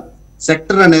పాజిటివ్ గా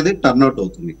సెక్టర్ అనేది టర్న్అవుట్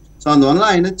అవుతుంది. సో అందువల్ల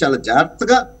ఆయన చాలా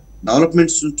జాగ్రత్తగా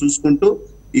డెవలప్మెంట్స్ చూసుకుంటూ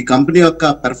ఈ కంపెనీ యొక్క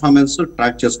పెర్ఫార్మెన్స్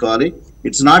ట్రాక్ చేసుకోవాలి.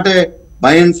 It's not a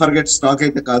by and forget stock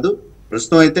అయితే కాదు.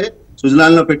 ప్రస్తుతం అయితే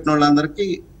సుజలాన్ లో పెట్టిన వాళ్ళందరికీ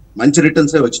మంచి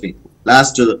రిటర్న్స్ వచ్చినాయి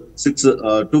లాస్ట్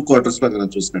 2 quarters లో కనుక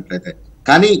చూసినట్లయితే.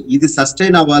 కానీ ఇది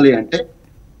సస్టైన్ అవ్వాలి అంటే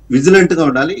విజిలెంట్ గా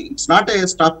ఉండాలి. It's not a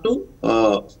stock to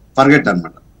forget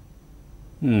అనమాట.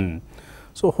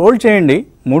 సో హోల్డ్ చేయండి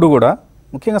 3 కూడా.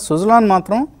 ముఖ్యంగా సుజలాన్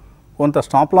మాత్రం కొంత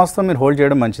స్టాప్ లాస్తో మీరు హోల్డ్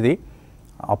చేయడం మంచిది.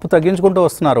 అప్పు తగ్గించుకుంటూ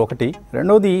వస్తున్నారు ఒకటి.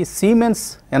 రెండవది సీమెన్స్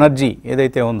ఎనర్జీ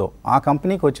ఏదైతే ఉందో ఆ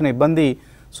కంపెనీకి వచ్చిన ఇబ్బంది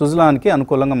సుజలాన్కి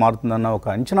అనుకూలంగా మారుతుందన్న ఒక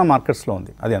అంచనా మార్కెట్స్లో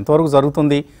ఉంది. అది ఎంతవరకు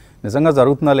జరుగుతుంది, నిజంగా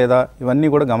జరుగుతుందా లేదా, ఇవన్నీ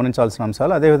కూడా గమనించాల్సిన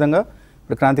అంశాలు. అదేవిధంగా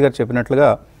ఇప్పుడు క్రాంతి గారు చెప్పినట్లుగా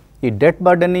ఈ డెట్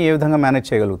బర్డెన్ని ఏ విధంగా మేనేజ్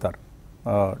చేయగలుగుతారు,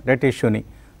 డెట్ ఇష్యూని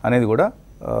అనేది కూడా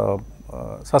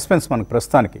సస్పెన్స్ మనకు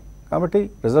ప్రస్తుతానికి. కాబట్టి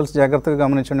రిజల్ట్స్ జాగ్రత్తగా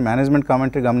గమనించండి, మేనేజ్మెంట్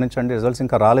కామెంటరీ గమనించండి. రిజల్ట్స్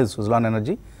ఇంకా రాలేదు సుజలాన్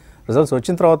ఎనర్జీ. రిజల్ట్స్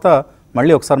వచ్చిన తర్వాత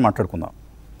మళ్ళీ ఒకసారి మాట్లాడుకుందాం.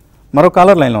 మరో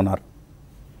కాలర్ లైన్లో ఉన్నారు.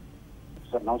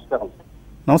 సార్ నమస్కారం.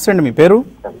 నమస్తే అండి, మీ పేరు?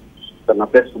 సార్ నా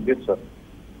పేరు సుధీర్ సార్.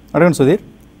 అడగండి Sudheer.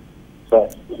 Sir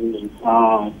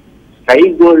sky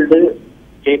gold,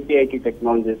 KPIT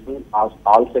technologies,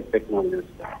 ఆల్సెక్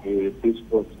technologies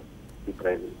తీసుకోవచ్చు ఈ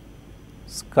ప్రైజ్.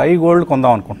 స్కై గోల్డ్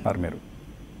కొందాం అనుకుంటున్నారు మీరు?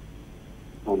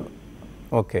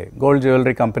 Okay, gold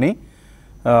jewellery company.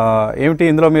 ఏమిటి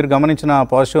ఇందులో మీరు గమనించిన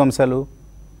పాజిటివ్ అంశాలు?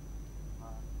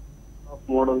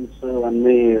 మోడల్స్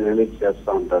అన్ని రిలీజ్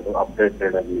చేస్తూ ఉంటారు,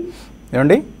 అప్డేటెడ్ అన్ని.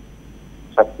 ఏమండి?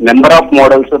 నెంబర్ ఆఫ్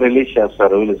మోడల్స్ రిలీజ్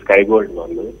చేస్తారు వీళ్ళు స్కై గోల్డ్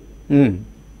వాళ్ళు.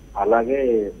 అలాగే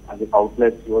అది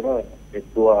అవుట్లెట్స్ కూడా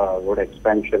ఎక్కువ కూడా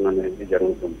ఎక్స్పాన్షన్ అనేది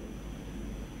జరుగుతుంది.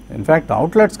 ఇన్ఫ్యాక్ట్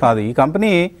అవుట్లెట్స్ కాదు, ఈ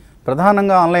కంపెనీ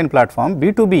ప్రధానంగా ఆన్లైన్ ప్లాట్ఫామ్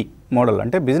B2B మోడల్,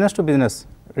 అంటే బిజినెస్ టు బిజినెస్,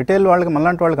 రిటైల్ వాళ్ళకి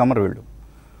మనలాంటి వాళ్ళకి అమ్మరు వీళ్ళు.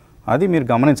 అది మీరు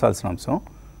గమనించాల్సిన అంశం.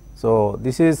 So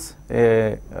this is a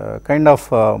kind of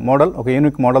model, ఒక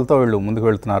యూనిక్ మోడల్తో వీళ్ళు ముందుకు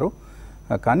వెళ్తున్నారు.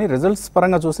 కానీ రిజల్ట్స్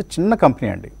పరంగా చూసి చిన్న కంపెనీ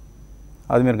అండి,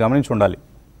 అది మీరు గమనించి ఉండాలి.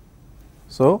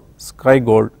 So sky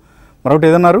gold. మరొకటి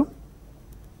ఏదన్నారు?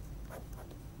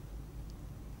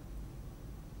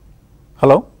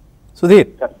 Hello Sudheer.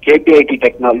 KPIT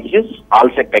technologies,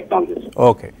 ఆల్సెక్ technologies.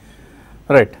 Okay,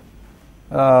 right.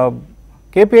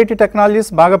 KPIT technologies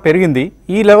బాగా పెరిగింది,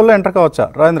 ఈ లెవెల్లో ఎంటర్ కావచ్చా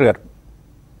రాజేంద్ర గారు?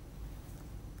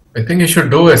 I think you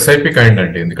should do SIP kind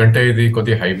అండి, ఎందుకంటే ఇది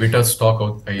కొద్ది హైబీటా స్టాక్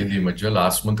అయ్యింది ఈ మధ్య.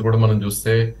 లాస్ట్ మంత్ కూడా మనం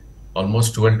చూస్తే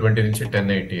ఆల్మోస్ట్ 1220 నుంచి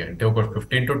 1080, అంటే ఒక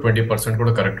 15 to 20%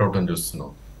 కూడా కరెక్ట్ అవుట్ అని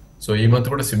చూస్తున్నాం. సో ఈ మంత్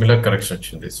కూడా సిమిలర్ కరెక్షన్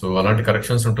వచ్చింది. సో అలాంటి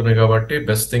కరెక్షన్స్ ఉంటున్నాయి కాబట్టి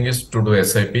best thing is to do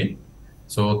SIP.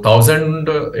 So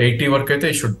 1080 వరకు అయితే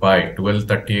ఈ షుడ్ బై.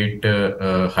 1238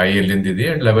 హై వెళ్ళింది ఇది,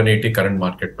 అండ్ 1180 కరెంట్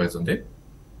మార్కెట్ ప్రైస్ ఉంది.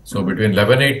 సో బిట్వీన్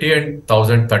 1180 అండ్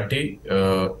 1030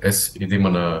 ఇది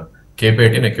మన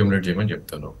KPITని అక్యూములేట్ చేయమని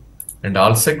చెప్తాను. అండ్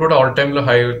ఆల్సెక్ కూడా ఆల్ టైమ్ లో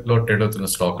హైలో ట్రేడ్ అవుతున్న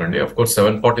స్టాక్ అండి. Of course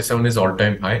 747 is all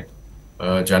time high,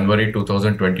 జనవరి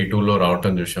 2022లో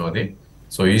రావటం చూసాం అది.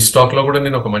 సో ఈ స్టాక్ లో కూడా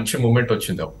నేను ఒక మంచి మూవ్మెంట్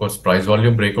వచ్చింది. Of course price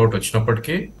volume breakout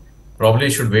వచ్చినప్పటికీ probably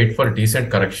should wait for decent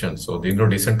correction. So దీనిలో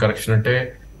డీసెంట్ కరెక్షన్ అంటే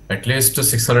అట్లీస్ట్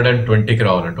 620కి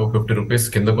రావాలంటే ఒక 50 రూపీస్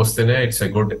కిందకు వస్తేనే it's a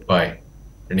good bye.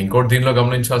 And ఇంకోటి దీనిలో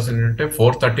గమనించాల్సింది ఏంటంటే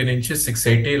 430 నుంచి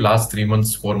 680 లాస్ట్ 3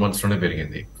 months 4 months లోనే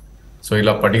పెరిగింది. సో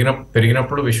ఇలా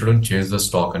పెరిగినప్పుడు we shouldn't chase the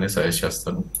stock అని సజెస్ట్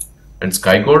చేస్తాను. And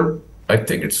sky gold I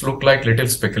think it's look like little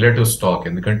speculative stock,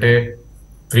 ఎందుకంటే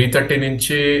 330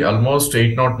 నుంచి ఆల్మోస్ట్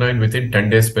 809 విత్ ఇన్ 10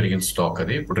 days పెరిగిన స్టాక్.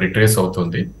 అది ఇప్పుడు రిట్రేస్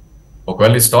అవుతుంది.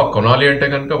 ఒకవేళ ఈ స్టాక్ కొనాలి అంటే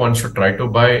కనుక one should try to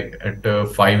buy at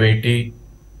 580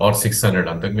 are 600,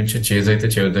 అంతకు మించి చేజ్ అయితే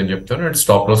చేయొద్దని చెప్తాను. అండ్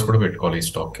స్టాప్ లాస్ కూడా పెట్టుకోవాలి ఈ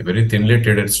stock. Very thinly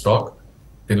traded stock.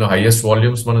 దీనిలో హైయెస్ట్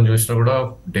వాల్యూమ్స్ మనం చూసినా కూడా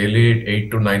డైలీ 8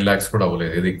 to 9 lakhs కూడా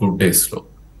అవ్వలేదు ఇది గుడ్ డేస్ లో.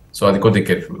 సో అది కొద్దిగా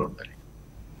కేర్ఫుల్గా ఉండాలి.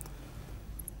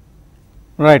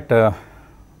 రైట్,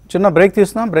 చిన్న బ్రేక్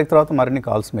తీసుకున్నాం. బ్రేక్ తర్వాత మరిన్ని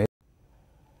కాల్స్ మీద.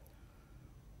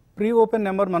 ప్రీ ఓపెన్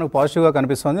నెంబర్ మనకు పాజిటివ్గా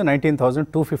కనిపిస్తుంది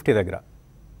 19,250 దగ్గర.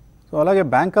 సో అలాగే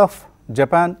బ్యాంక్ ఆఫ్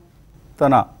జపాన్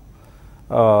తన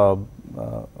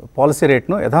పాలసీ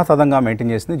రేట్ను యథాతథంగా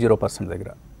మెయింటైన్ చేసింది 0% దగ్గర.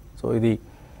 సో ఇది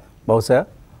బహుశా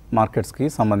మార్కెట్స్కి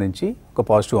సంబంధించి ఒక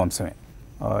పాజిటివ్ అంశమే.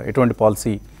 ఎటువంటి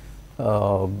పాలసీ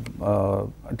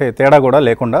అంటే తేడా కూడా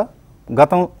లేకుండా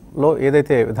గతంలో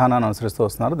ఏదైతే విధానాన్ని అనుసరిస్తూ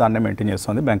వస్తున్నారో దాన్నే మెయింటైన్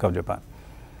చేస్తుంది బ్యాంక్ ఆఫ్ జపాన్.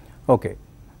 ఓకే,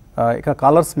 ఇక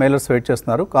కాలర్స్ మెయిలర్స్ వెయిట్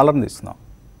చేస్తున్నారు. కాలర్ని తీస్తున్నాం.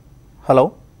 Hello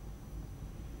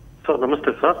sir.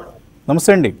 నమస్తే సార్.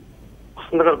 నమస్తే అండి.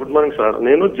 Good morning sir.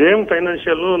 నేను JM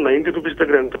ఫైనాన్షియల్ 90 రూపీస్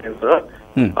దగ్గర ఎంత సార్,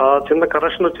 చిన్న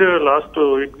కరెక్షన్ వచ్చి లాస్ట్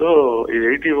వీక్ లో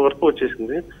 80 వరకు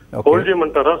వచ్చేసింది. హోల్డ్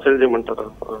చేయమంటారా, సెల్ చేయమంటారా?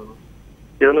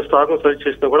 ఏదైనా స్టాక్ సజెస్ట్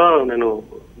చేసినా కూడా నేను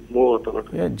మూవ్ అవుతాను.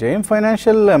 JM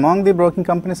financial among the broking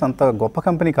companies అంత గొప్ప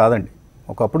కంపెనీ కాదండి.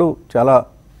 ఒకప్పుడు చాలా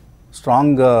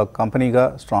స్ట్రాంగ్ కంపెనీగా,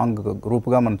 స్ట్రాంగ్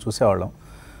గ్రూప్గా మనం చూసేవాళ్ళం.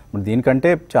 దీనికంటే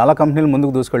చాలా కంపెనీలు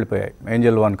ముందుకు దూసుకెళ్ళిపోయాయి.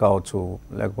 ఏంజల్ వన్ కావచ్చు,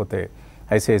 లేకపోతే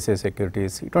ICICI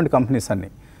సెక్యూరిటీస్, ఇటువంటి కంపెనీస్ అన్నీ.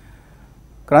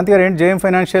 క్రాంతి గారు, ఏంటి JM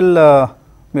ఫైనాన్షియల్,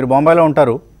 మీరు బొంబాయిలో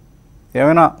ఉంటారు,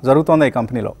 ఏమైనా జరుగుతుందా ఈ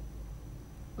కంపెనీలో?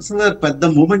 అసలు పెద్ద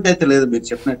మూమెంట్ అయితే లేదు మీరు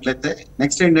చెప్పినట్లయితే.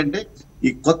 నెక్స్ట్ ఏంటంటే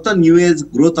ఈ కొత్త న్యూ ఏజ్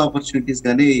గ్రోత్ ఆపర్చునిటీస్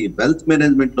కానీ వెల్త్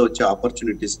మేనేజ్మెంట్ లో వచ్చే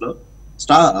ఆపర్చునిటీస్ లో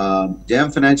JM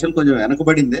ఫైనాన్షియల్ కొంచెం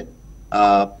వెనకబడిందే.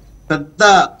 పెద్ద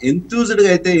ఎంతూజ్డ్ గా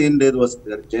అయితే ఏం లేదు వస్తుంది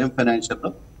గారు JM ఫైనాన్షియల్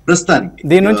లో ప్రస్తుతానికి.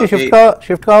 దీని నుంచి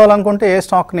షిఫ్ట్ కావాలనుకుంటే ఏ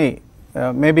స్టాక్ని,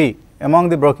 maybe among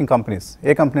the broking companies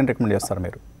ఏ కంపెనీని రికమెండ్ చేస్తారు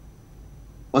మీరు?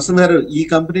 వసంత్ గారు, ఈ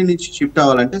కంపెనీ నుంచి షిఫ్ట్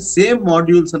అవ్వాలంటే సేమ్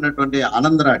మాడ్యూల్స్ అన్నటువంటి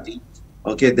ఆనందరాటి,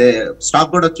 ఓకే, స్టాక్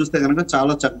కూడా చూస్తే కనుక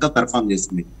చాలా చక్కగా పెర్ఫామ్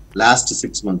చేసింది లాస్ట్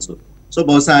 6 months. సో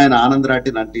బహుశా ఆయన ఆనందరాటి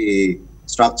లాంటి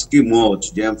స్టాక్స్ కి మూవ్ అవ్వచ్చు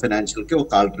JM ఫైనాన్షియల్ కి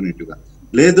ఒక ఆల్టర్నేటివ్ గా.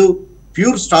 లేదు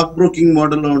ప్యూర్ స్టాక్ బ్రోకింగ్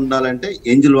మోడల్ లో ఉండాలంటే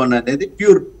ఏంజల్ వన్ అనేది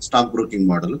ప్యూర్ స్టాక్ బ్రోకింగ్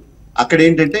మోడల్. అక్కడ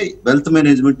ఏంటంటే వెల్త్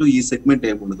మేనేజ్మెంట్ ఈ సెగ్మెంట్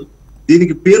ఏముండదు.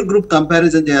 దీనికి పీర్ గ్రూప్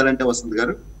కంపారిజన్ చేయాలంటే వసంత్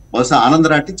గారు బహుశా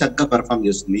ఆనందరాటి చక్కగా పెర్ఫామ్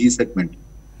చేస్తుంది ఈ segment.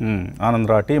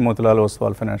 ఆనందరాటి, Motilal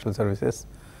Oswal financial services,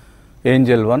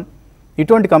 Angel one,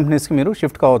 ఇటువంటి కంపెనీస్కి మీరు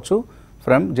షిఫ్ట్ కావచ్చు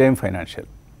ఫ్రమ్ JM ఫైనాన్షియల్.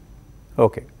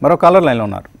 ఓకే, మరో కాలర్ లైన్లో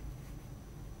ఉన్నారు.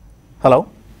 హలో.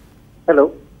 హలో,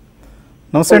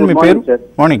 నమస్తే అండి, మీ పేరు?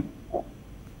 Morning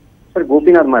sir.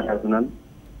 గోపీనాథ్ మాట్లాడుతున్నాను.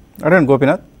 అడగండి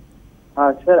Gopinath.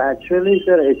 Sir actually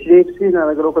sir HDFC నా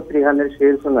దగ్గర ఒక 300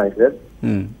 షేర్స్ ఉన్నాయి సార్.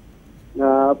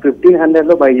 1500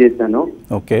 లో బై చేశాను.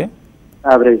 ఓకే.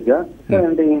 యావరేజ్ గా సార్,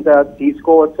 అంటే ఇంకా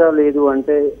తీసుకోవచ్చా లేదు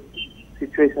అంటే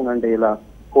సిచ్యువేషన్ అంటే ఇలా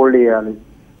హోల్డ్ చేయాలి?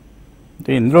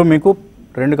 ఇందులో మీకు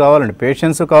రెండు కావాలండి,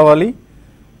 పేషెన్స్ కావాలి,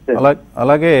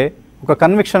 అలాగే ఒక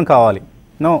కన్విక్షన్ కావాలి.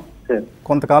 నో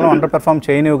కొంతకాలం అండర్ పెర్ఫామ్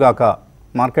చేయనివిగాక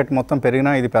మార్కెట్ మొత్తం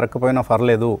పెరిగినా ఇది పెరగకపోయినా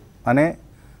పర్లేదు అనే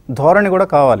ధోరణి కూడా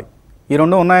కావాలి. ఈ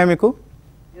రెండు ఉన్నాయా మీకు?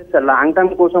 సార్ లాంగ్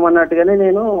టర్మ్ కోసం అన్నట్టుగానే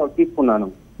నేను తీసుకున్నాను.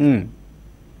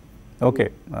 ఓకే,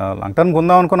 లాంగ్ టర్మ్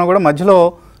కొందాం అనుకున్నా కూడా మధ్యలో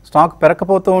స్టాక్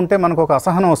పెరగకపోతూ ఉంటే మనకు ఒక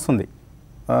అసహనం వస్తుంది.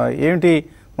 ఏమిటి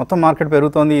మొత్తం మార్కెట్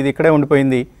పెరుగుతోంది, ఇది ఇక్కడే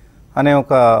ఉండిపోయింది అనే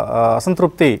ఒక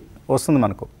అసంతృప్తి వస్తుంది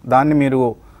మనకు. దాన్ని మీరు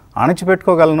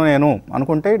అణిచిపెట్టుకోగలను నేను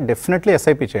అనుకుంటే డెఫినెట్లీ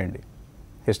ఎస్ఐపి చేయండి.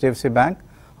 HDFC bank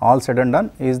all said and done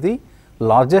is the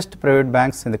largest private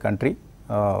banks in the country.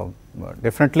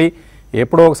 Definitely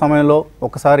ఎప్పుడో ఒక సమయంలో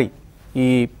ఒకసారి ఈ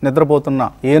నిద్రపోతున్న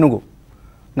ఏనుగు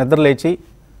నిద్రలేచి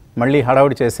మళ్ళీ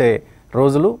హడావుడి చేసే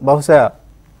రోజులు బహుశా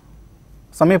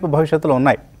సమీప భవిష్యత్తులో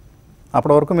ఉన్నాయి.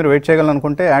 అప్పటి వరకు మీరు వెయిట్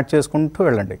చేయగలనుకుంటే యాడ్ చేసుకుంటూ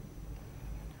వెళ్ళండి.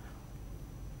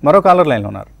 మరో కాలర్ లైన్లో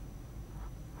ఉన్నారు.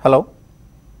 హలో.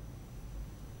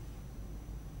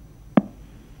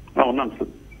 ఉన్నాను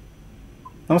సార్.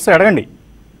 నమస్తే, అడగండి.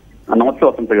 నమస్తే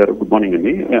వసంత గారు, గుడ్ మార్నింగ్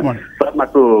అండి. సార్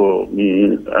నాకు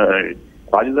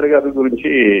రాజేంద్ర గారి గురించి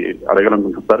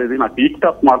అడగాలనుకుంటున్నాను సార్. ఇది నాకు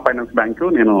ఈక్విటాస్ స్మాల్ ఫైనాన్స్ బ్యాంక్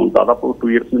నేను దాదాపు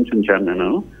 2 years నుంచి ఉంచాను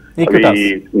నేను.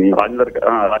 రాజేంద్ర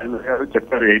గారు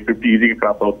చెప్పారు 850 ఈజీగా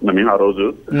క్రాస్ అవుతుందని. ఆ రోజు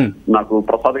నాకు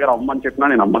ప్రసాద్ గారు అమ్మని చెప్పినా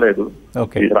నేను అమ్మలేదు.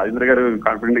 రాజేంద్ర గారు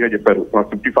కాన్ఫిడెంట్ గా చెప్పారు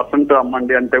 50%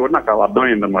 అమ్మండి అంటే కూడా నాకు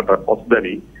అర్థమైంది అనమాట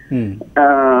వస్తుందని.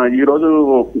 ఈ రోజు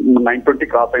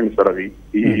 920 క్రాస్ అయింది సార్. అది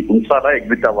ఉంచాలా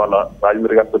ఎగ్జిట్ అవ్వాలా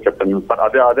రాజేంద్ర గారితో చెప్పాను సార్.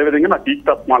 అదే విధంగా నాకు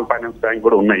ఈక్విటాస్ స్మాల్ ఫైనాన్స్ బ్యాంక్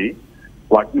కూడా ఉన్నాయి,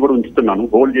 వాటిని కూడా ఉంచుతున్నాను.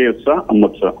 హోల్డ్ చేయొచ్చా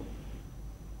అమ్మొచ్చా?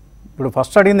 ఇప్పుడు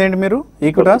ఫస్ట్ అడిగింది ఏంటి మీరు?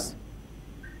 Equitas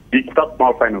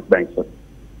small finance bank sir.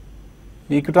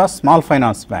 Equitas small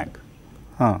finance bank.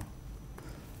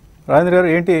 Rajendra గారు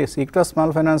ఏంటి ఈక్విటాస్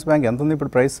స్మాల్ ఫైనాన్స్ బ్యాంక్ ఎంత ఉంది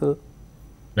ఇప్పుడు price?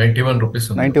 91 rupees.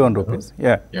 91 rupees.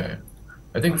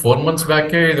 I think 4 months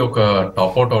బ్యాకే ఇది ఒక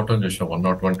టాప్ అవుట్ అవటం చూసాం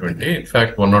 101.20.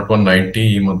 ఇన్ఫాక్ట్ 101.90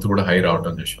 ఈ మంత్ కూడా హై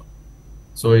రావటం చూసాం.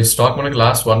 సో ఈ స్టాక్ మనకి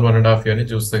లాస్ట్ 1.5 year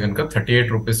నుంచి చూస్తే కనుక 38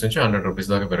 రూపీస్ నుంచి 100 రూపీస్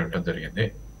దాకా పెరగడం జరిగింది.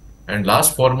 అండ్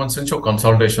లాస్ట్ 4 months నుంచి ఒక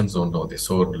కన్సాలిడేషన్ జోన్ ఉంది.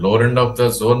 So lower end of the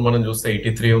zone మనం చూస్తే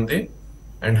 83 ఉంది,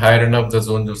 and higher end of the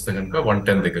zone చూస్తే కనుక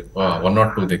 110 దగ్గర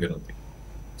 102 దగ్గర ఉంది.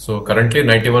 సో కరెంట్లీ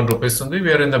 91 రూపీస్ ఉంది.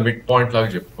 We are in the mid point లాగా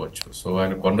చెప్పుకోవచ్చు. సో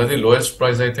ఆయన కొన్నది లోయెస్ట్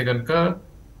ప్రైస్ అయితే కనుక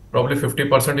ప్రాబ్లీ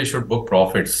 50% ఈ షుడ్ బుక్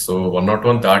ప్రాఫిట్స్. సో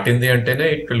 101 దాటింది అంటేనే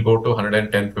it will go to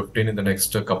 110-15 in the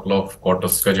next couple of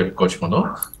quarters గా చెప్పుకోవచ్చు మనం.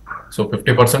 So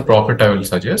 50% profit I will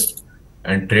suggest.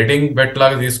 And trading bet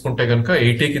లాగా తీసుకుంటే కనుక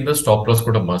 80 కింద స్టాప్ లాస్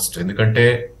కూడా మస్ట్. ఎందుకంటే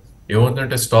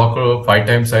ఏమవుతుందంటే స్టాక్ 5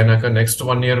 times అయినాక నెక్స్ట్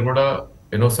 1 year కూడా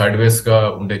సైడ్ వేస్ గా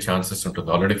ఉండే ఛాన్సెస్ ఉంటుంది.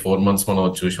 ఆల్రెడీ 4 months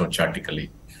మనం చూసాం చార్టికలీ.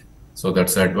 So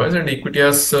that's advise. And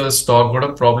equities stock కూడా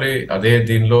ప్రాబ్లీ అదే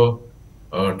దీనిలో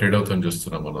ట్రేడ్ అవుతుంది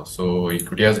చూస్తున్నాం మనం. సో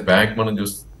ఈక్విటీస్ బ్యాంక్ మనం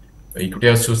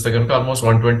ఈక్విటీస్ చూస్తే కనుక ఆల్మోస్ట్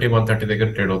 120-130 దగ్గర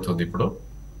ట్రేడ్ అవుతుంది ఇప్పుడు.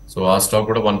 సో ఆ స్టాక్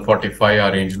కూడా 145 ఆ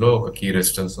రేంజ్ లో ఒక కీ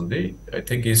రెసిస్టెన్స్ ఉంది. ఐ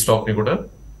థింక్ ఈ స్టాక్ ని కూడా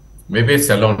మేబీ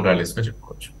సెల్ ఆన్ ర్యాలీస్ గా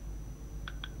చెప్పుకోవచ్చు.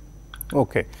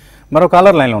 ఓకే, మరో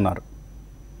కాలర్ లైన్ లో ఉన్నారు.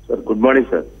 Sir good morning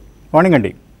sir. Morning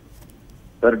అండి.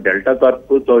 సార్ డెల్టా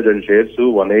కార్ప్ 1000 shares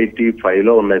 185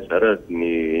 లో ఉన్నాయి సార్.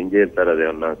 ఏం చేయాలి సార్?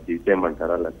 అదేమన్నా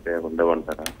తీసేయమంటారా లేకపోతే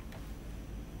ఉండమంటారా?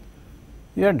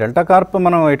 డెల్టా కార్ప్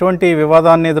మనం ఎటువంటి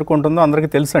వివాదాన్ని ఎదుర్కొంటుందో అందరికీ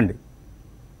తెలుసండి.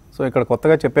 సో ఇక్కడ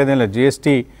కొత్తగా చెప్పేదేం లేదు.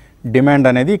 జిఎస్టీ డిమాండ్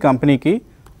అనేది కంపెనీకి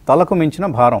తలకు మించిన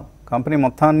భారం. కంపెనీ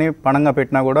మొత్తాన్ని పణంగా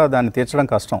పెట్టినా కూడా దాన్ని తీర్చడం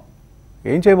కష్టం.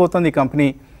 ఏం చేయబోతుంది ఈ కంపెనీ,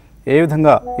 ఏ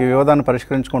విధంగా ఈ వివాదాన్ని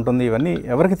పరిష్కరించుకుంటుంది, ఇవన్నీ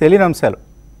ఎవరికి తెలియని అంశాలు.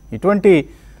 ఇటువంటి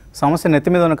సమస్య నెత్తి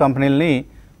మీద ఉన్న కంపెనీలని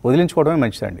వదిలించుకోవడమే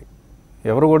మంచిదండి.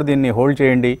 ఎవరు కూడా దీన్ని హోల్డ్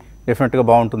చేయండి డెఫినెట్గా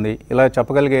బాగుంటుంది ఇలా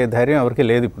చెప్పగలిగే ధైర్యం ఎవరికి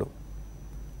లేదు ఇప్పుడు.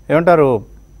 ఏమంటారు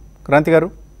క్రాంతి గారు?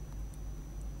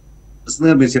 వసంత్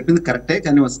గారు మీరు చెప్పింది కరెక్టే,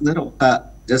 కానీ వసంత్ గారు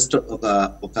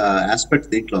ఒక ఆస్పెక్ట్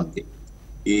దీంట్లో ఉంది.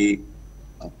 ఈ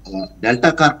డెల్టా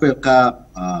కార్ప్ యొక్క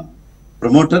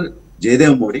ప్రమోటర్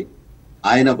జయదేవ్ మోడీ,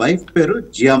 ఆయన వైఫ్ పేరు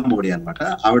జియా మోడీ అన్నమాట.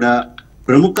 ఆవిడ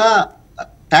ప్రముఖ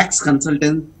ట్యాక్స్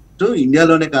కన్సల్టెంట్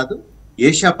ఇండియాలోనే కాదు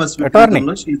ఏషియా పసిఫిక్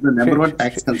లో. She is the number 1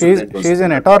 tax consultant. She is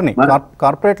N attorney,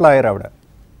 corporate lawyer ఆవిడ.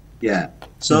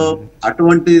 సో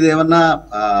అటువంటిది ఏమన్నా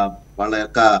వాళ్ళ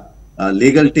యొక్క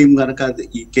లీగల్ టీమ్ కనుక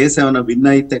ఈ కేసు ఏమైనా విన్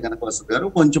అయితే కనుక వసంత్ గారు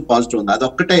కొంచెం పాజిటివ్ ఉంది.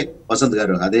 అదొక్కటే వసంత్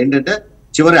గారు, అదేంటంటే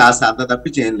చివరి ఆశ, అంత తప్పి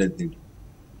చేయలేదు దీంట్లో.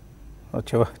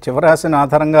 చివరి ఆశను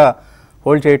ఆధారంగా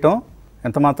హోల్డ్ చేయటం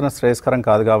ఎంత మాత్రం శ్రేయస్కరం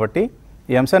కాదు. కాబట్టి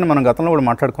ఈ అంశాన్ని మనం గతంలో కూడా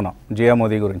మాట్లాడుకున్నాం జియా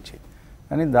మోదీ గురించి.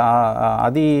 కానీ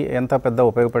అది ఎంత పెద్ద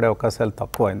ఉపయోగపడే అవకాశాలు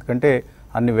తక్కువ. ఎందుకంటే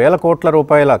అన్ని వేల కోట్ల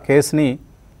రూపాయల కేసుని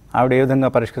ఆవిడ ఏ విధంగా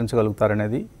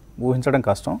పరిష్కరించగలుగుతారనేది ఊహించడం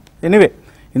కష్టం. ఎనీవే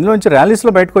ఇందులోంచి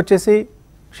ర్యాలీస్లో బయటకు వచ్చేసి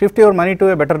shift your money to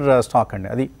A better stock అండి.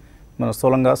 అది మనం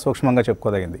స్థూలంగా సూక్ష్మంగా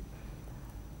చెప్పుకోదగింది.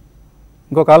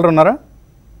 ఇంకో కాలర్ ఉన్నారా?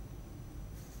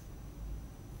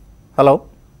 హలో.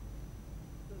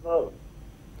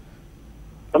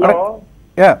 హలో,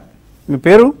 యా, మీ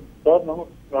పేరు? సార్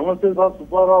నమస్తే సార్,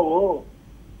 సుబ్బారావు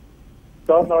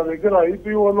సార్. నా దగ్గర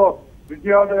ఐపీఓలో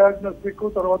విజయ డయాగ్నోస్టిక్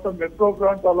తర్వాత మెట్రో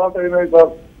బ్రాంచ్ అలాట్ అయినాయి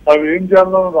సార్. అవి ఏం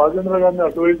చేయాలో రాజేంద్ర గారిని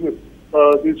అడ్వైజ్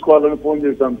తీసుకోవాలని ఫోన్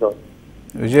చేశాను sir.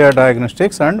 Vijaya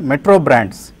diagnostics and metro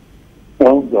brands.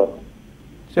 అవును సార్,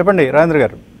 చెప్పండి రాజేంద్ర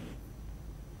గారు.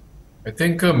 I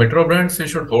think metro brands you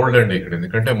should hold అండి ఇక్కడ,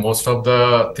 ఎందుకంటే most of the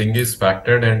thing is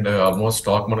factored and almost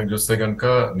stock మనం చూస్తే కనుక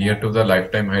near to the life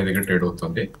time high దగ్గర ట్రేడ్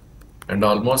అవుతుంది. అండ్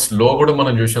ఆల్మోస్ట్ లో కూడా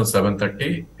మనం చూసాం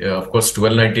 730, ఆఫ్ కోర్స్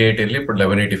 1298 వెళ్ళి ఇప్పుడు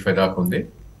 1185 దాకా ఉంది.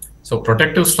 సో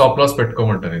ప్రొటెక్టివ్ స్టాప్ లాస్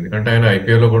పెట్టుకోమంటారు, ఎందుకంటే ఆయన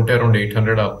ఐపీఓలో కొంటే అరౌండ్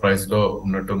 800 ఆ ప్రైస్ లో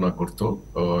ఉన్నట్టు నాకు గుర్తు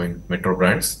మెట్రో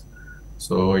బ్రాండ్స్.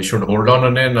 సో ఈ షుడ్ హోల్డ్ ఆన్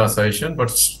అనే నా సజెషన్,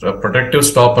 బట్ ప్రొటెక్టివ్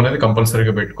స్టాప్ అనేది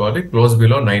కంపల్సరీగా పెట్టుకోవాలి. క్లోజ్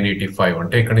బిలో 985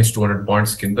 అంటే ఇక్కడ నుంచి 200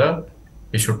 పాయింట్స్ కింద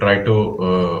ఈ should try to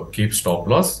keep stop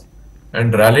loss.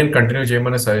 And ర్యాలీని కంటిన్యూ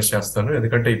చేయమని సజెస్ట్ చేస్తాను,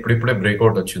 ఎందుకంటే ఇప్పుడిప్పుడే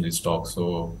బ్రేక్అవుట్ వచ్చింది స్టాక్. సో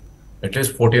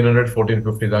అట్లీస్ట్ 1400,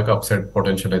 1450 దాకా అప్ సైడ్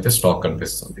పొటెన్షియల్ అయితే స్టాక్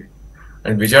కనిపిస్తుంది.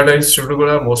 అండ్ విజయ ఇన్స్టిట్యూట్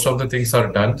కూడా most of the things are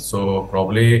done. So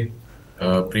probably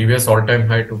previous all time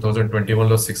high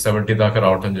 2021లో 670 దాకా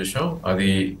రావటం చూసాం, అది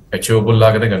అచీవబుల్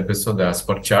లాగానే కనిపిస్తుంది as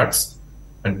per charts.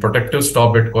 And protective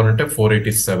stop పెట్టుకోవాలంటే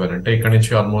 487, అంటే ఇక్కడ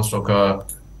నుంచి ఆల్మోస్ట్ ఒక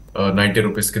 90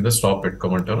 రూపీస్ కింద స్టాప్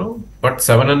పెట్టుకోమంటాను. బట్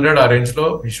 700 ఆ రేంజ్ లో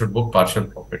ఈ should book partial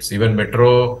profits. Even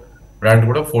metro brand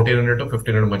కూడా 1400 to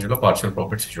 1500 మధ్యలో పార్షియల్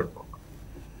ప్రాఫిట్స్ ఈ షుడ్ బుక్.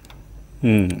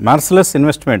 మార్సిలస్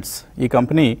ఇన్వెస్ట్మెంట్స్ ఈ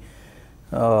company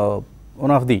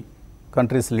one of the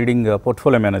countries leading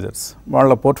portfolio managers.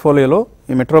 వాళ్ళ పోర్ట్ఫోలియోలో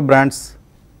ఈ మెట్రో బ్రాండ్స్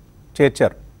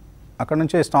చేర్చారు. అక్కడ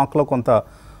నుంచే స్టాక్లో కొంత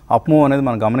అప్ మూవ్ అనేది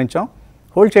మనం గమనించాం.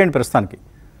 హోల్డ్ చేయండి ప్రస్తుతానికి.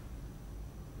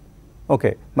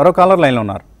 ఓకే, మరో కాలర్ లైన్లో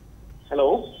ఉన్నారు. హలో.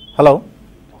 హలో,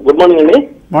 గుడ్ మార్నింగ్ అండి.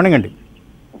 మార్నింగ్ అండి.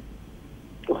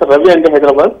 సార్ రవి అంటే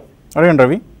హైదరాబాద్. అడగండి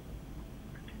రవి.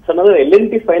 సార్ నా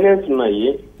ఎల్ఎన్టీ ఫైనాన్స్ ఉన్నాయి,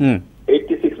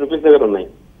 86 రూపీస్ దగ్గర ఉన్నాయి.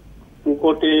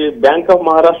 ఇంకోటి బ్యాంక్ ఆఫ్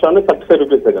మహారాష్ట్ర 35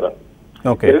 రూపీస్ దగ్గర.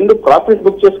 రెండు ప్రాఫిట్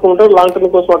బుక్ చేసుకుంటారు, లాంగ్ టర్మ్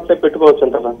కోసం అట్లా పెట్టుకోవచ్చు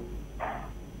అంటారా?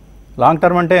 లాంగ్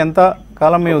టర్మ్ అంటే ఎంత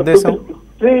కాలం మీ ఉద్దేశం?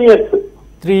 3 years.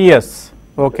 3 years.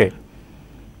 ఓకే,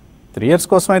 3 years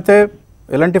కోసం అయితే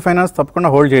ఎల్ఎన్టీ ఫైనాన్స్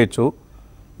తప్పకుండా హోల్డ్ చేయొచ్చు.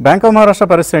 బ్యాంక్ ఆఫ్ మహారాష్ట్ర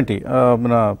పరిస్థితి ఏంటి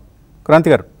మన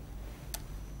క్రాంతి గారు?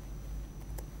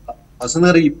 అసలు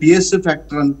గారు, ఈ పిఎస్సి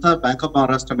ఫ్యాక్టర్ అంతా బ్యాంక్ ఆఫ్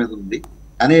మహారాష్ట్ర మీద ఉంది.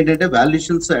 కానీ ఏంటంటే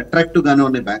వాల్యుయేషన్స్ అట్రాక్టివ్ గానే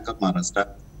ఉన్నాయి bank of Maharashtra.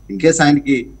 In case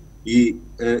ఆయనకి ఈ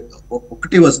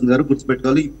ఒకటి వస్తుంది గారు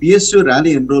గుర్తుపెట్టుకోవాలి, ఈ పిఎస్యు ర్యాలీ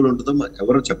ఎన్ని రోజులు ఉంటుందో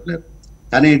ఎవరో చెప్పలేరు.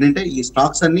 కానీ ఏంటంటే ఈ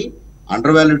స్టాక్స్ అన్ని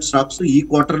అండర్ వాల్యూడ్ స్టాక్స్. ఈ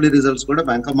క్వార్టర్లీ రిజల్ట్స్ కూడా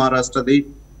బ్యాంక్ ఆఫ్ మహారాష్ట్రది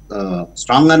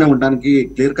స్ట్రాంగ్ గానే ఉండడానికి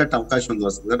క్లియర్ కట్ అవకాశం ఉంది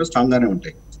వస్తుంది గారు, స్ట్రాంగ్ గానే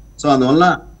ఉంటాయి. సో అందువల్ల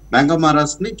బ్యాంక్ ఆఫ్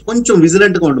మహారాష్ట్రని కొంచెం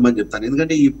విజిలెంట్ గా ఉండమని చెప్తాను,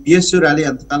 ఎందుకంటే ఈ పిఎస్యు ర్యాలీ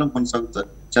ఎంతకాలం కొనసాగుతారు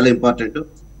చాలా ఇంపార్టెంట్.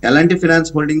 ఎలాంటి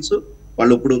ఫైనాన్స్ హోల్డింగ్స్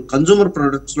వాళ్ళు ఇప్పుడు కన్సూమర్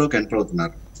ప్రొడక్ట్స్ లోకి ఎంటర్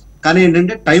అవుతున్నారు. కానీ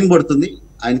ఏంటంటే టైం పడుతుంది,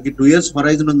 ఆయనకి 2 years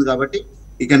హొరైజన్ ఉంది కాబట్టి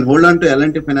ఈ can hold on to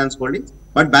L&T finance holdings.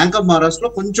 But bank of మహారాష్ట్రలో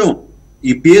కొంచెం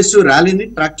ఈ పిఎస్యు ర్యాలీని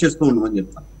ట్రాక్ చేస్తూ ఉండమని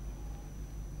చెప్తాను.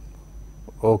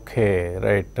 Okay,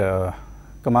 right.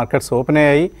 ఇక మార్కెట్స్ ఓపెన్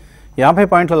అయ్యాయి. 50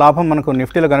 పాయింట్ల లాభం మనకు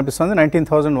నిఫ్టీలో కనిపిస్తుంది,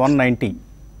 19,190.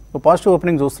 పాజిటివ్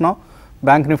ఓపెనింగ్ చూస్తున్నాం.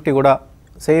 బ్యాంక్ నిఫ్టీ కూడా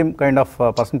same kind of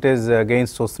percentage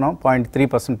gains చూస్తున్నాం,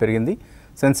 0.3% పెరిగింది.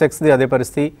 సెన్సెక్స్ది అదే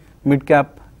పరిస్థితి. Mid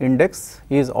cap index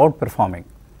is out performing,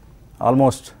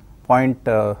 almost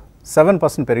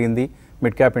 0.7% పెరిగింది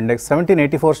మిడ్ క్యాప్ ఇండెక్స్.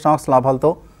 1784 స్టాక్స్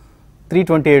లాభాలతో,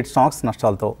 328 స్టాక్స్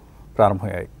నష్టాలతో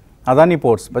ప్రారంభమయ్యాయి. Adani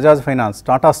ports, Bajaj finance,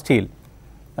 Tata steel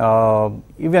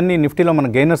ఇవన్నీ నిఫ్టీలో మన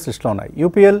గెయినర్స్ లిస్ట్లో ఉన్నాయి.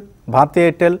 యూపీఎల్, భారతీయ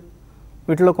ఎయిర్టెల్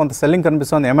వీటిలో కొంత సెల్లింగ్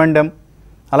కనిపిస్తుంది. M&M,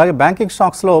 అలాగే బ్యాంకింగ్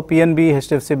స్టాక్స్లో PNB,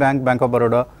 HDFC bank, bank of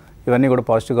Baroda ఇవన్నీ కూడా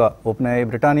పాజిటివ్గా ఓపెన్ అయ్యాయి.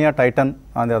 Britannia, Titan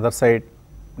on the other side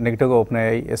నెగిటివ్గా ఓపెన్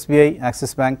అయ్యాయి. SBI,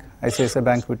 axis bank, ICICI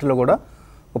bank వీటిలో కూడా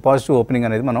ఒక పాజిటివ్ ఓపెనింగ్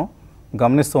అనేది మనం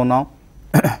గమనిస్తూ ఉన్నాం.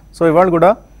 సో ఇవాళ కూడా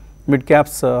మిడ్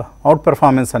క్యాప్స్ అవుట్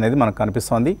పెర్ఫార్మెన్స్ అనేది మనకు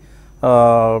కనిపిస్తోంది.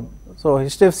 So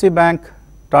HDFC bank,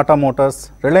 Tata Motors,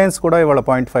 Reliance కూడా ఇవాళ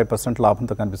 0.5%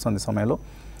 లాభంతో కనిపిస్తుంది ఈ సమయంలో.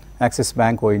 యాక్సిస్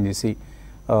బ్యాంక్, ఓఎన్జీసీ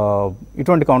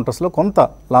ఇటువంటి కౌంటర్స్లో కొంత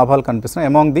లాభాలు కనిపిస్తున్నాయి.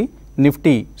 Among the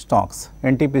Nifty stocks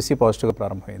NTPC పాజిటివ్గా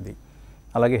ప్రారంభమైంది.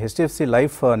 అలాగే హెచ్డిఎఫ్సి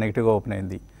లైఫ్ నెగిటివ్గా ఓపెన్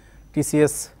అయింది.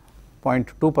 TCS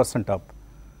 0.2% up.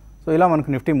 సో ఇలా మనకు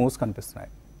నిఫ్టీ మూవ్స్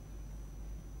కనిపిస్తున్నాయి.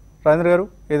 రాజేంద్ర గారు,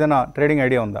 ఏదైనా ట్రేడింగ్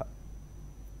ఐడియా ఉందా?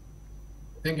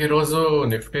 థింక్ ఈ రోజు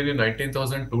నిఫ్టీని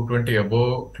 19,220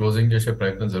 అబోవ్ క్లోజింగ్ చేసే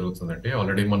ప్రయత్నం జరుగుతుందండి.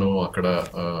 ఆల్రెడీ మనం అక్కడ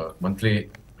మంత్లీ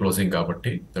క్లోజింగ్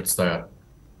కాబట్టి దట్స్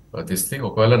దిస్ థింగ్.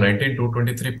 ఒకవేళ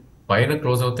 19,223 పైన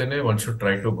close అవుతేనే one should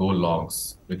try to go longs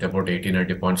with about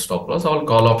 80-90 points stop loss. All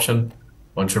call option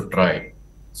one should try.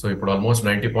 So ఇప్పుడు ఆల్మోస్ట్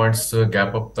 90 పాయింట్స్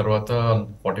గ్యాప్ అప్ తర్వాత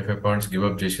 45 పాయింట్స్ గివ్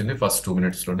అప్ చేసింది first 2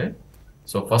 minutes లోనే.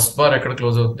 So first bar ఎక్కడ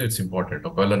close అవుతుంది it's important.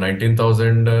 ఒకవేళ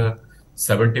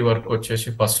 19,070 వరకు వచ్చేసి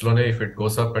first లోనే if it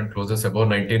goes up and closes above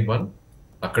 19,1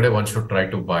 అక్కడే one should try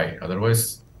to buy. Otherwise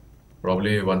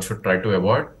probably one should try to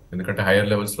avoid, ఎందుకంటే హైయర్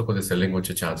లెవెల్స్ లో కొద్దిగా సెల్లింగ్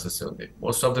వచ్చే ఛాన్సెస్ ఉంది.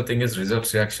 Most of the thing is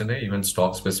results reaction. Even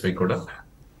stock specific కూడా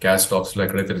cash stocks లో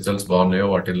ఎక్కడైతే results బాగున్నాయో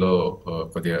వాటిల్లో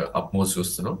కొద్దిగా అప్ మూవ్స్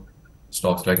చూస్తున్నాం.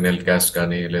 స్టాక్స్ లైక్ నెల్ క్యాష్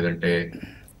కానీ లేదంటే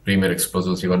ప్రీమియర్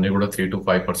ఎక్స్ప్లోజివ్స్ ఇవన్నీ కూడా 3 to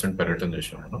 5% పెరగటం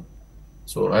చేసాం మనం.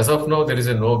 So as of now there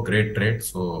is a no great trade.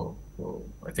 So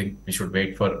I think we should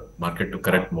wait for market to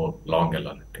correct more long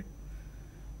వెళ్ళాలంటే.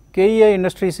 KEI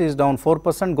industries is down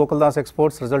 4%. Gokuldas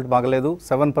exports result బాగలేదు,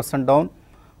 7% down.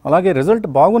 అలాగే result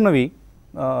బాగున్నవి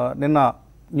నిన్న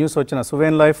news వచ్చిన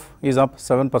Suven life is up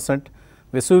 7%.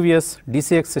 Vesuvius,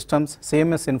 DCX systems,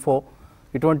 CMS info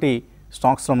ఇటువంటి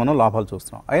స్టాక్స్లో మనం లాభాలు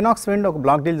చూస్తున్నాం. ఐనాక్స్ విండ్ ఒక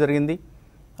బ్లాక్ డీల్ జరిగింది.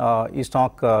 ఈ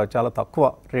స్టాక్ చాలా తక్కువ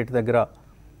రేటు దగ్గర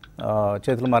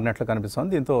చేతులు మారినట్లు కనిపిస్తుంది.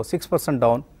 దీంతో 6%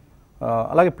 డౌన్.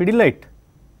 అలాగే Pidilite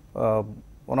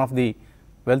one of the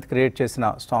wealth create చేసిన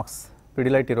స్టాక్స్.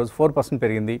 పిడిలైట్ ఈరోజు 4%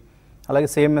 పెరిగింది. అలాగే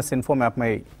సిఎంఎస్ ఇన్ఫో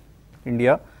మ్యాప్మై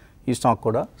ఇండియా ఈ స్టాక్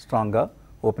కూడా స్ట్రాంగ్గా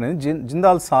ఓపెన్ అయింది.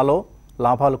 జిందాల్ సాలో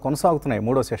లాభాలు కొనసాగుతున్నాయి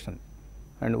 3వ session.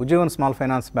 And Ujjivan small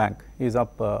finance bank is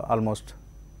up almost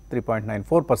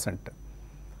 3.94%.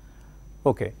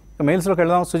 Okay, ఇక మెయిల్స్లోకి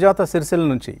వెళ్దాం. సుజాత సిరిసిల్ల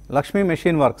నుంచి Lakshmi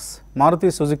machine works, Maruti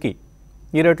Suzuki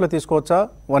ఈ రేట్లో తీసుకోవచ్చా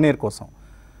 1 year కోసం?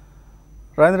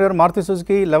 రాజేంద్ర గారు, మారుతి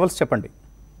సుజుకి లెవెల్స్ చెప్పండి.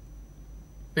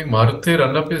 మారుతి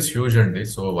రన్అప్ ఇస్ హ్యూజ్ అండి.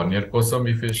 సో 1 year కోసం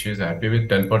if she is happy with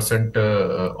 10%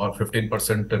 are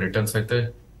 15% returns అయితే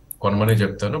కొనమని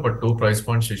చెప్తాను. But 2 price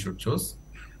points she should choose.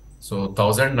 So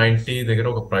 1,090 దగ్గర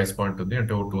ఒక ప్రైస్ పాయింట్ ఉంది,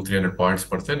 అంటే 200-300 పాయింట్స్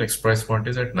పడితే next price point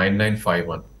is at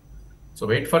 9,951. So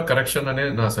wait for correction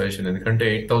అనేది నా సజెషన్. ఎందుకంటే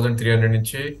 8,300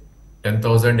 నుంచి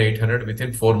 10,800 విత్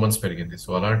ఇన్ 4 months పెరిగింది. సో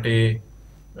అలాంటి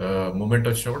మూమెంట్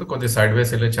వచ్చినప్పుడు కొద్దిగా సైడ్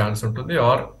వేస్ వెళ్ళే ఛాన్స్ ఉంటుంది,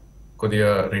 ఆర్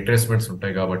కొద్దిగా రిట్రేస్మెంట్స్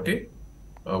ఉంటాయి. కాబట్టి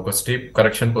ఒక స్టీప్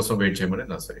కరెక్షన్ కోసం వెయిట్ చేయమని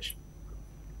నా suggestion.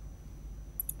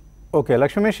 Okay,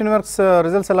 Lakshmi machine works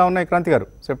results ఎలా ఉన్నాయి క్రాంతి గారు?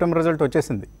 సెప్టెంబర్ రిజల్ట్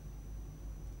వచ్చేసింది.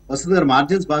 వసంత్ గారు,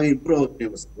 మార్జిన్స్ బాగా ఇంప్రూవ్ అవుతున్నాయి.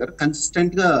 వసంత్ గారు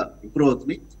కన్సిస్టెంట్ గా ఇంప్రూవ్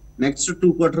అవుతున్నాయి. నెక్స్ట్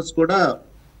 2 quarters కూడా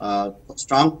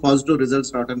స్ట్రాంగ్ పాజిటివ్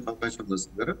రిజల్ట్స్ రావడానికి అవకాశం ఉంది.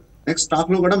 వసంత్ గారు నెక్స్ట్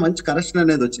స్టాక్ లో కూడా మంచి కరెక్షన్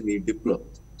అనేది వచ్చింది ఈ డిప్ లో.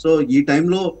 సో ఈ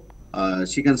టైంలో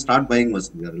she can start buying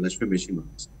Vasant గారు Lakshmi machine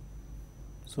works.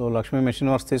 So Lakshmi machine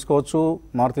works తీసుకోవచ్చు,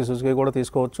 మారుతి సుజుకి కూడా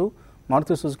తీసుకోవచ్చు.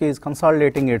 Maruti Suzuki is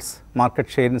consolidating its market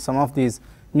share in some of these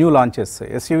new launches.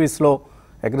 ఎస్యూవీస్లో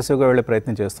అగ్రెసివ్గా వెళ్ళే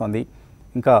ప్రయత్నం చేస్తోంది.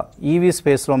 ఇంకా ఈవీ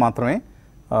స్పేస్లో మాత్రమే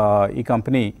ఈ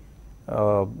కంపెనీ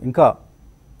ఇంకా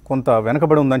కొంత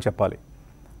వెనకబడి ఉందని చెప్పాలి.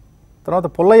 తర్వాత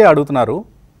పుల్లయ్య అడుగుతున్నారు,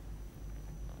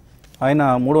 ఆయన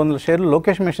 300 షేర్లు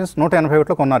లోకేష్ మెషిన్స్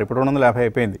 181లో కొన్నారు, ఇప్పుడు 250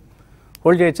 అయిపోయింది.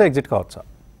 హోల్డ్ చేయొచ్చా, ఎగ్జిట్ కావచ్చా?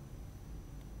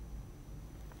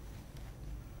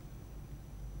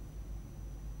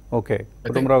 ఓకే,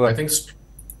 కుటుంబరావు గారు.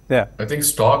 ఐ థింక్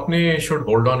స్టాక్ ని షుడ్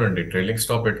హోల్డ్ ఆన్ అండి. ట్రైలింగ్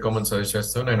స్టాప్ పెట్టుకోమని సజెస్ట్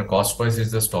చేస్తాను. నేను cost price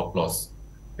is the stop loss.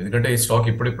 ఎందుకంటే ఈ స్టాక్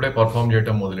ఇప్పుడిప్పుడే పర్ఫామ్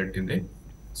చేయడం మొదలెట్టింది.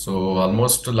 సో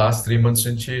ఆల్మోస్ట్ లాస్ట్ 3 months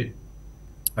నుంచి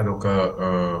అది ఒక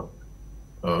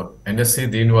ఎన్ఎస్సి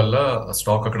దీనివల్ల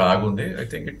స్టాక్ అక్కడ ఆగుంది. I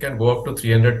think it can go up to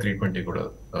 300-320 కూడా.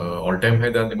 ఆల్ టైమ్ హై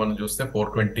దాన్ని మనం చూస్తే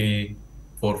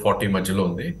 420-440 మధ్యలో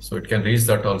ఉంది. So it can reach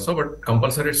that also, but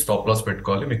compulsory stop loss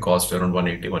పెట్టుకోవాలి. మీ కాస్ట్ అరౌండ్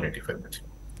 180-185 మధ్య.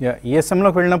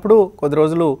 ఈఎస్ఎంలోకి వెళ్ళినప్పుడు కొద్ది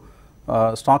రోజులు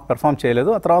స్టాక్ పెర్ఫామ్ చేయలేదు.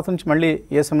 ఆ తర్వాత నుంచి మళ్ళీ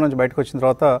ఈఎస్ఎం నుంచి బయటకు వచ్చిన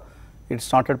తర్వాత it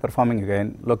started performing again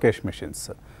Lokesh machines.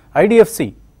 IDFC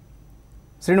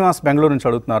Srinivas Bengaluru నుంచి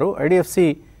అడుగుతున్నారు. ఐడిఎఫ్సి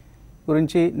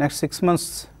గురించి నెక్స్ట్ 6 months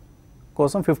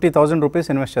కోసం 50,000 రూపీస్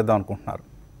ఇన్వెస్ట్ చేద్దాం అనుకుంటున్నారు,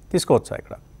 తీసుకోవచ్చా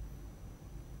ఇక్కడ?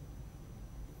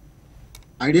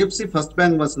 ఐడిఎఫ్సి ఫస్ట్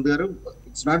బ్యాంక్ వసంత్ గారు,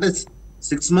 it's not a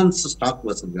 6 months stock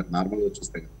Vasant గారు. నార్మల్గా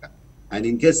చూస్తే కనుక ఆయన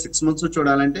ఇంకే 6 months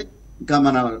చూడాలంటే ఇంకా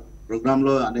మన ప్రోగ్రామ్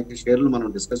లో అనేక షేర్లు మనం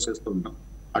డిస్కస్ చేస్తూ ఉంటాం,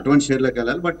 అటువంటి షేర్లోకి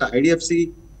వెళ్ళాలి. బట్ ఐడిఎఫ్సి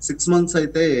 6 months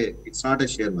అయితే it's not a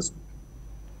share Vasant.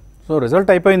 So result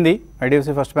అయిపోయింది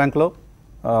ఐడిఎఫ్సి ఫస్ట్ బ్యాంక్లో.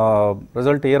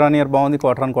 రిజల్ట్ ఇయర్ ఆన్ ఇయర్ బాగుంది,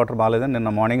 క్వార్టర్ ఆన్ క్వార్టర్ బాగాలేదని నిన్న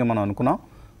మార్నింగ్ మనం అనుకున్నాం.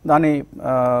 దాని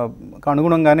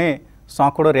అనుగుణంగానే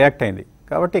స్టాక్ కూడా రియాక్ట్ అయింది.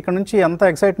 కాబట్టి ఇక్కడ నుంచి అంత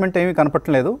ఎక్సైట్మెంట్ ఏమీ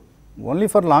కనపట్టలేదు. Only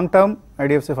for long term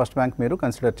IDFC first bank మీరు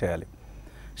కన్సిడర్ చేయాలి.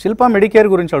 శిల్పా మెడికేర్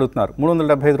గురించి అడుగుతున్నారు.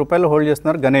 375 రూపాయలు హోల్డ్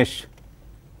చేస్తున్నారు గణేష్.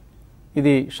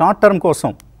 ఇది షార్ట్ టర్మ్ కోసం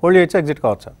హోల్డ్ చేయొచ్చా, ఎగ్జిట్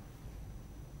కావచ్చా?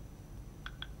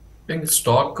 థింక్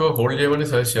స్టాక్ హోల్డ్ చేయమని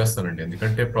సజెస్ట్ చేస్తానండి.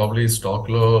 ఎందుకంటే ప్రాబ్లీ స్టాక్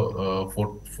లో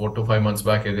 4 to 5 months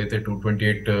బ్యాక్ ఏదైతే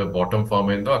 228 బాటమ్ ఫామ్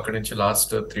అయిందో అక్కడి నుంచి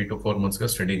లాస్ట్ 3 to 4 months గా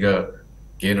స్టడీగా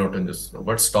గెయిన్ అవటం చూస్తున్నాం.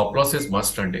 But stop loss is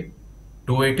must అండి.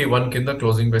 281 కింద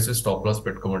closing basis stop loss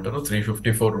పెట్టుకోమంటారు.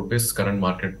 354 rupees current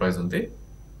market price ఉంది.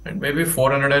 అండ్ మేబీ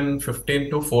 415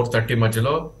 to 430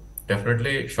 మధ్యలో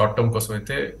డెఫినెట్లీ షార్ట్ టర్మ్ కోసం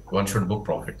అయితే one should book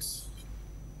profits.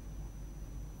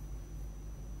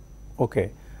 Okay,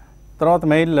 తర్వాత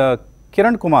మెయిల్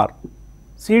కిరణ్ కుమార్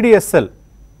సిడిఎస్ఎల్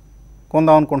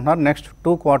కొందాం అనుకుంటున్నారు నెక్స్ట్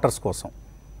 2 quarters కోసం.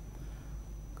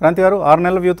 క్రాంతి గారు 6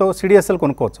 నెలల వ్యూతో సిడిఎస్ఎల్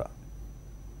కొనుక్కోవచ్చా?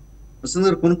 వసంత్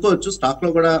గారు కొనుక్కోవచ్చు. స్టాక్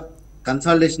లో కూడా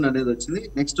కన్సాలిడేషన్ అనేది వచ్చింది.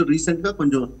 నెక్స్ట్ రీసెంట్ గా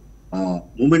కొంచెం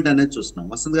మూమెంట్ అనేది చూస్తున్నాం.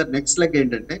 వసంత్ గారు నెక్స్ట్ లెగ్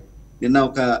ఏంటంటే నిన్న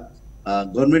ఒక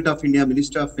government of India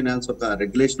ministry of finance ఒక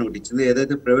రెగ్యులేషన్ ఒకటి ఇచ్చింది.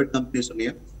 ఏదైతే ప్రైవేట్ కంపెనీస్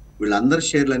ఉన్నాయో వీళ్ళందరి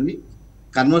షేర్లన్నీ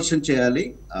కన్వర్షన్ చేయాలి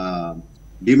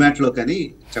డిమాట్ లో కానీ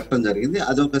చెప్పడం జరిగింది.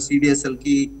 అదొక సిడిఎస్ఎల్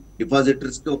కి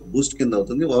డిపాజిటర్స్ కి ఒక బూస్ట్ కింద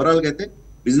అవుతుంది. ఓవరాల్ గా అయితే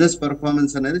బిజినెస్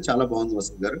పర్ఫార్మెన్స్ అనేది చాలా బాగుంది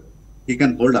వసంత్ గారు. He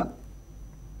can hold on.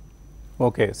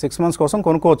 Okay, 6 months కోసం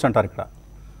కొనుక్కోవచ్చు అంటారు ఇక్కడ.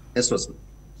 ఎస్ వసంత్.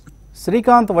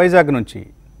 శ్రీకాంత్ వైజాగ్ నుంచి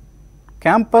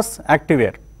క్యాంపస్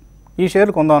యాక్టివేర్ ఈ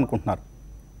షేర్లు కొందాం అనుకుంటున్నారు,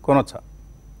 కొనొచ్చా?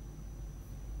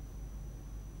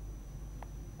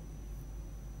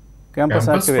 క్యాంపస్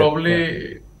ప్రాబ్లీ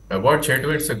అవాయిడ్ చేయడం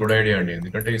ఇట్స్ ఎ గుడ్ ఐడియా అండి.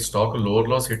 ఎందుకంటే ఈ స్టాక్ లోవర్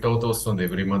లాస్ హిట్ అవుతూ వస్తుంది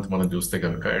ఎవ్రీ మంత్ మనం చూస్తే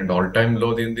కనుక. అండ్ ఆల్ టైమ్ లో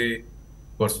దీనిది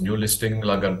కోర్స్ న్యూ లిస్టింగ్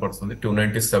లాగా కనపడుతుంది.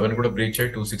 297 కూడా బ్రీచ్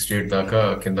అయ్యి 268 దాకా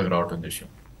కిందకి రావటం చేసాం.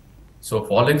 సో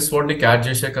ఫాలోయింగ్ స్పాట్ ని క్యాచ్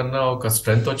చేసే కన్నా ఒక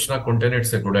స్ట్రెంత్ వచ్చినా కొంటేనే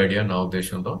ఇట్స్ ఎ గుడ్ ఐడియా నా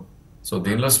ఉద్దేశంలో. సో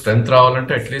దీనిలో స్ట్రెంత్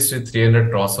రావాలంటే అట్లీస్ట్ 300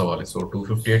 క్రాస్ అవ్వాలి. సో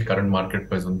 258 కరెంట్ మార్కెట్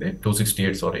ప్రైస్ ఉంది,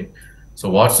 268 సారీ. సో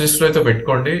వాచ్ లిస్ట్ లో అయితే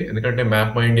పెట్టుకోండి. ఎందుకంటే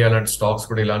మ్యాప్ మై ఇండియా లాంటి స్టాక్స్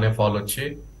కూడా ఇలానే ఫాలో వచ్చి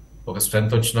ఒక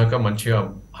స్ట్రెంత్ వచ్చినాక మంచిగా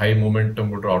హై మూమెంటం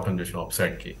కూడా రావటం చూసాం అప్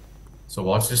సైడ్ కి. సో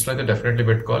వాచ్ లిస్ట్ లో అయితే డెఫినెట్లీ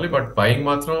పెట్టుకోవాలి. బట్ బయింగ్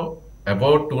మాత్రం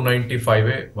about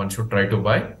 295 one should try to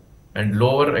buy. And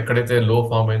lower ఎక్కడైతే లో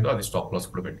ఫామ్ అయిందో అది స్టాప్ లాస్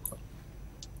కూడా పెట్టుకోవాలి.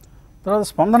 తర్వాత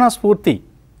స్పందన స్ఫూర్తి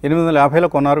 850లో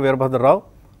కొన్నారు వీరభద్రరావు.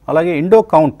 అలాగే ఇండో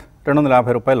కౌంట్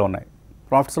 250 రూపాయలు ఉన్నాయి,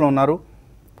 ప్రాఫిట్స్లో ఉన్నారు,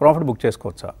 ప్రాఫిట్ బుక్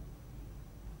చేసుకోవచ్చా?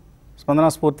 స్పందన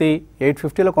స్ఫూర్తి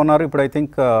 850లో కొన్నారు, ఇప్పుడు I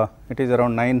think it is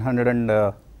around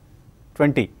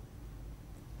 920.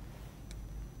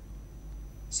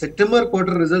 September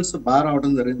quarter results బాగా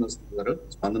రావడం జరిగింది వస్తుంది గారు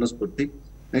స్పందన స్ఫూర్తి.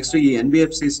 నెక్స్ట్ ఈ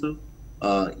ఎన్బిఎఫ్సిస్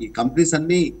ఈ కంపెనీస్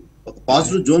అన్ని ఒక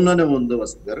పాజిటివ్ జోన్ లోనే ఉంది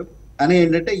వస్తుంది గారు. కానీ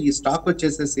ఏంటంటే ఈ స్టాక్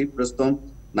వచ్చేసేసి ప్రస్తుతం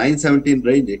 917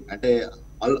 రేంజ్, అంటే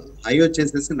హై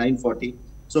వచ్చేసేసి 940.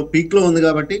 సో పీక్ లో ఉంది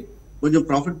కాబట్టి కొంచెం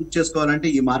ప్రాఫిట్ బుక్ చేసుకోవాలంటే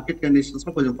ఈ మార్కెట్ కండిషన్స్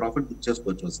లో కొంచెం ప్రాఫిట్ బుక్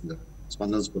చేసుకోవచ్చు వస్తుంది గారు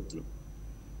స్పందన స్ఫూర్తిలో.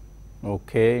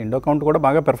 ఓకే, ఇండో కౌంట్ కూడా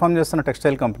బాగా పెర్ఫామ్ చేస్తున్న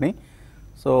textile company.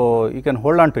 So you can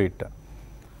hold on to it.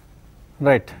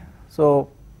 Right. So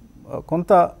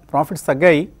కొంత ప్రాఫిట్స్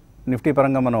తగ్గాయి నిఫ్టీ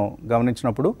పరంగా మనం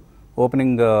గమనించినప్పుడు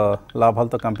ఓపెనింగ్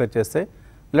లాభాలతో కంపేర్ చేస్తే.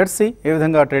 లెట్స్ సీ ఏ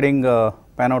విధంగా ట్రేడింగ్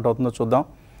ప్యాన్ అవుట్ అవుతుందో చూద్దాం.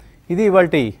 ఇది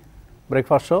ఇవాల్టి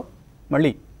బ్రేక్ఫాస్ట్ షో.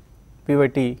 మళ్ళీ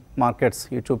పీవైటీ మార్కెట్స్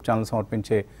యూట్యూబ్ ఛానల్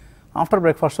సమర్పించే ఆఫ్టర్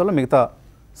బ్రేక్ఫాస్ట్ షోలో మిగతా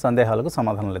సందేహాలకు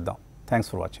సమాధానాలు ఇద్దాం. Thanks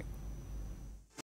for watching.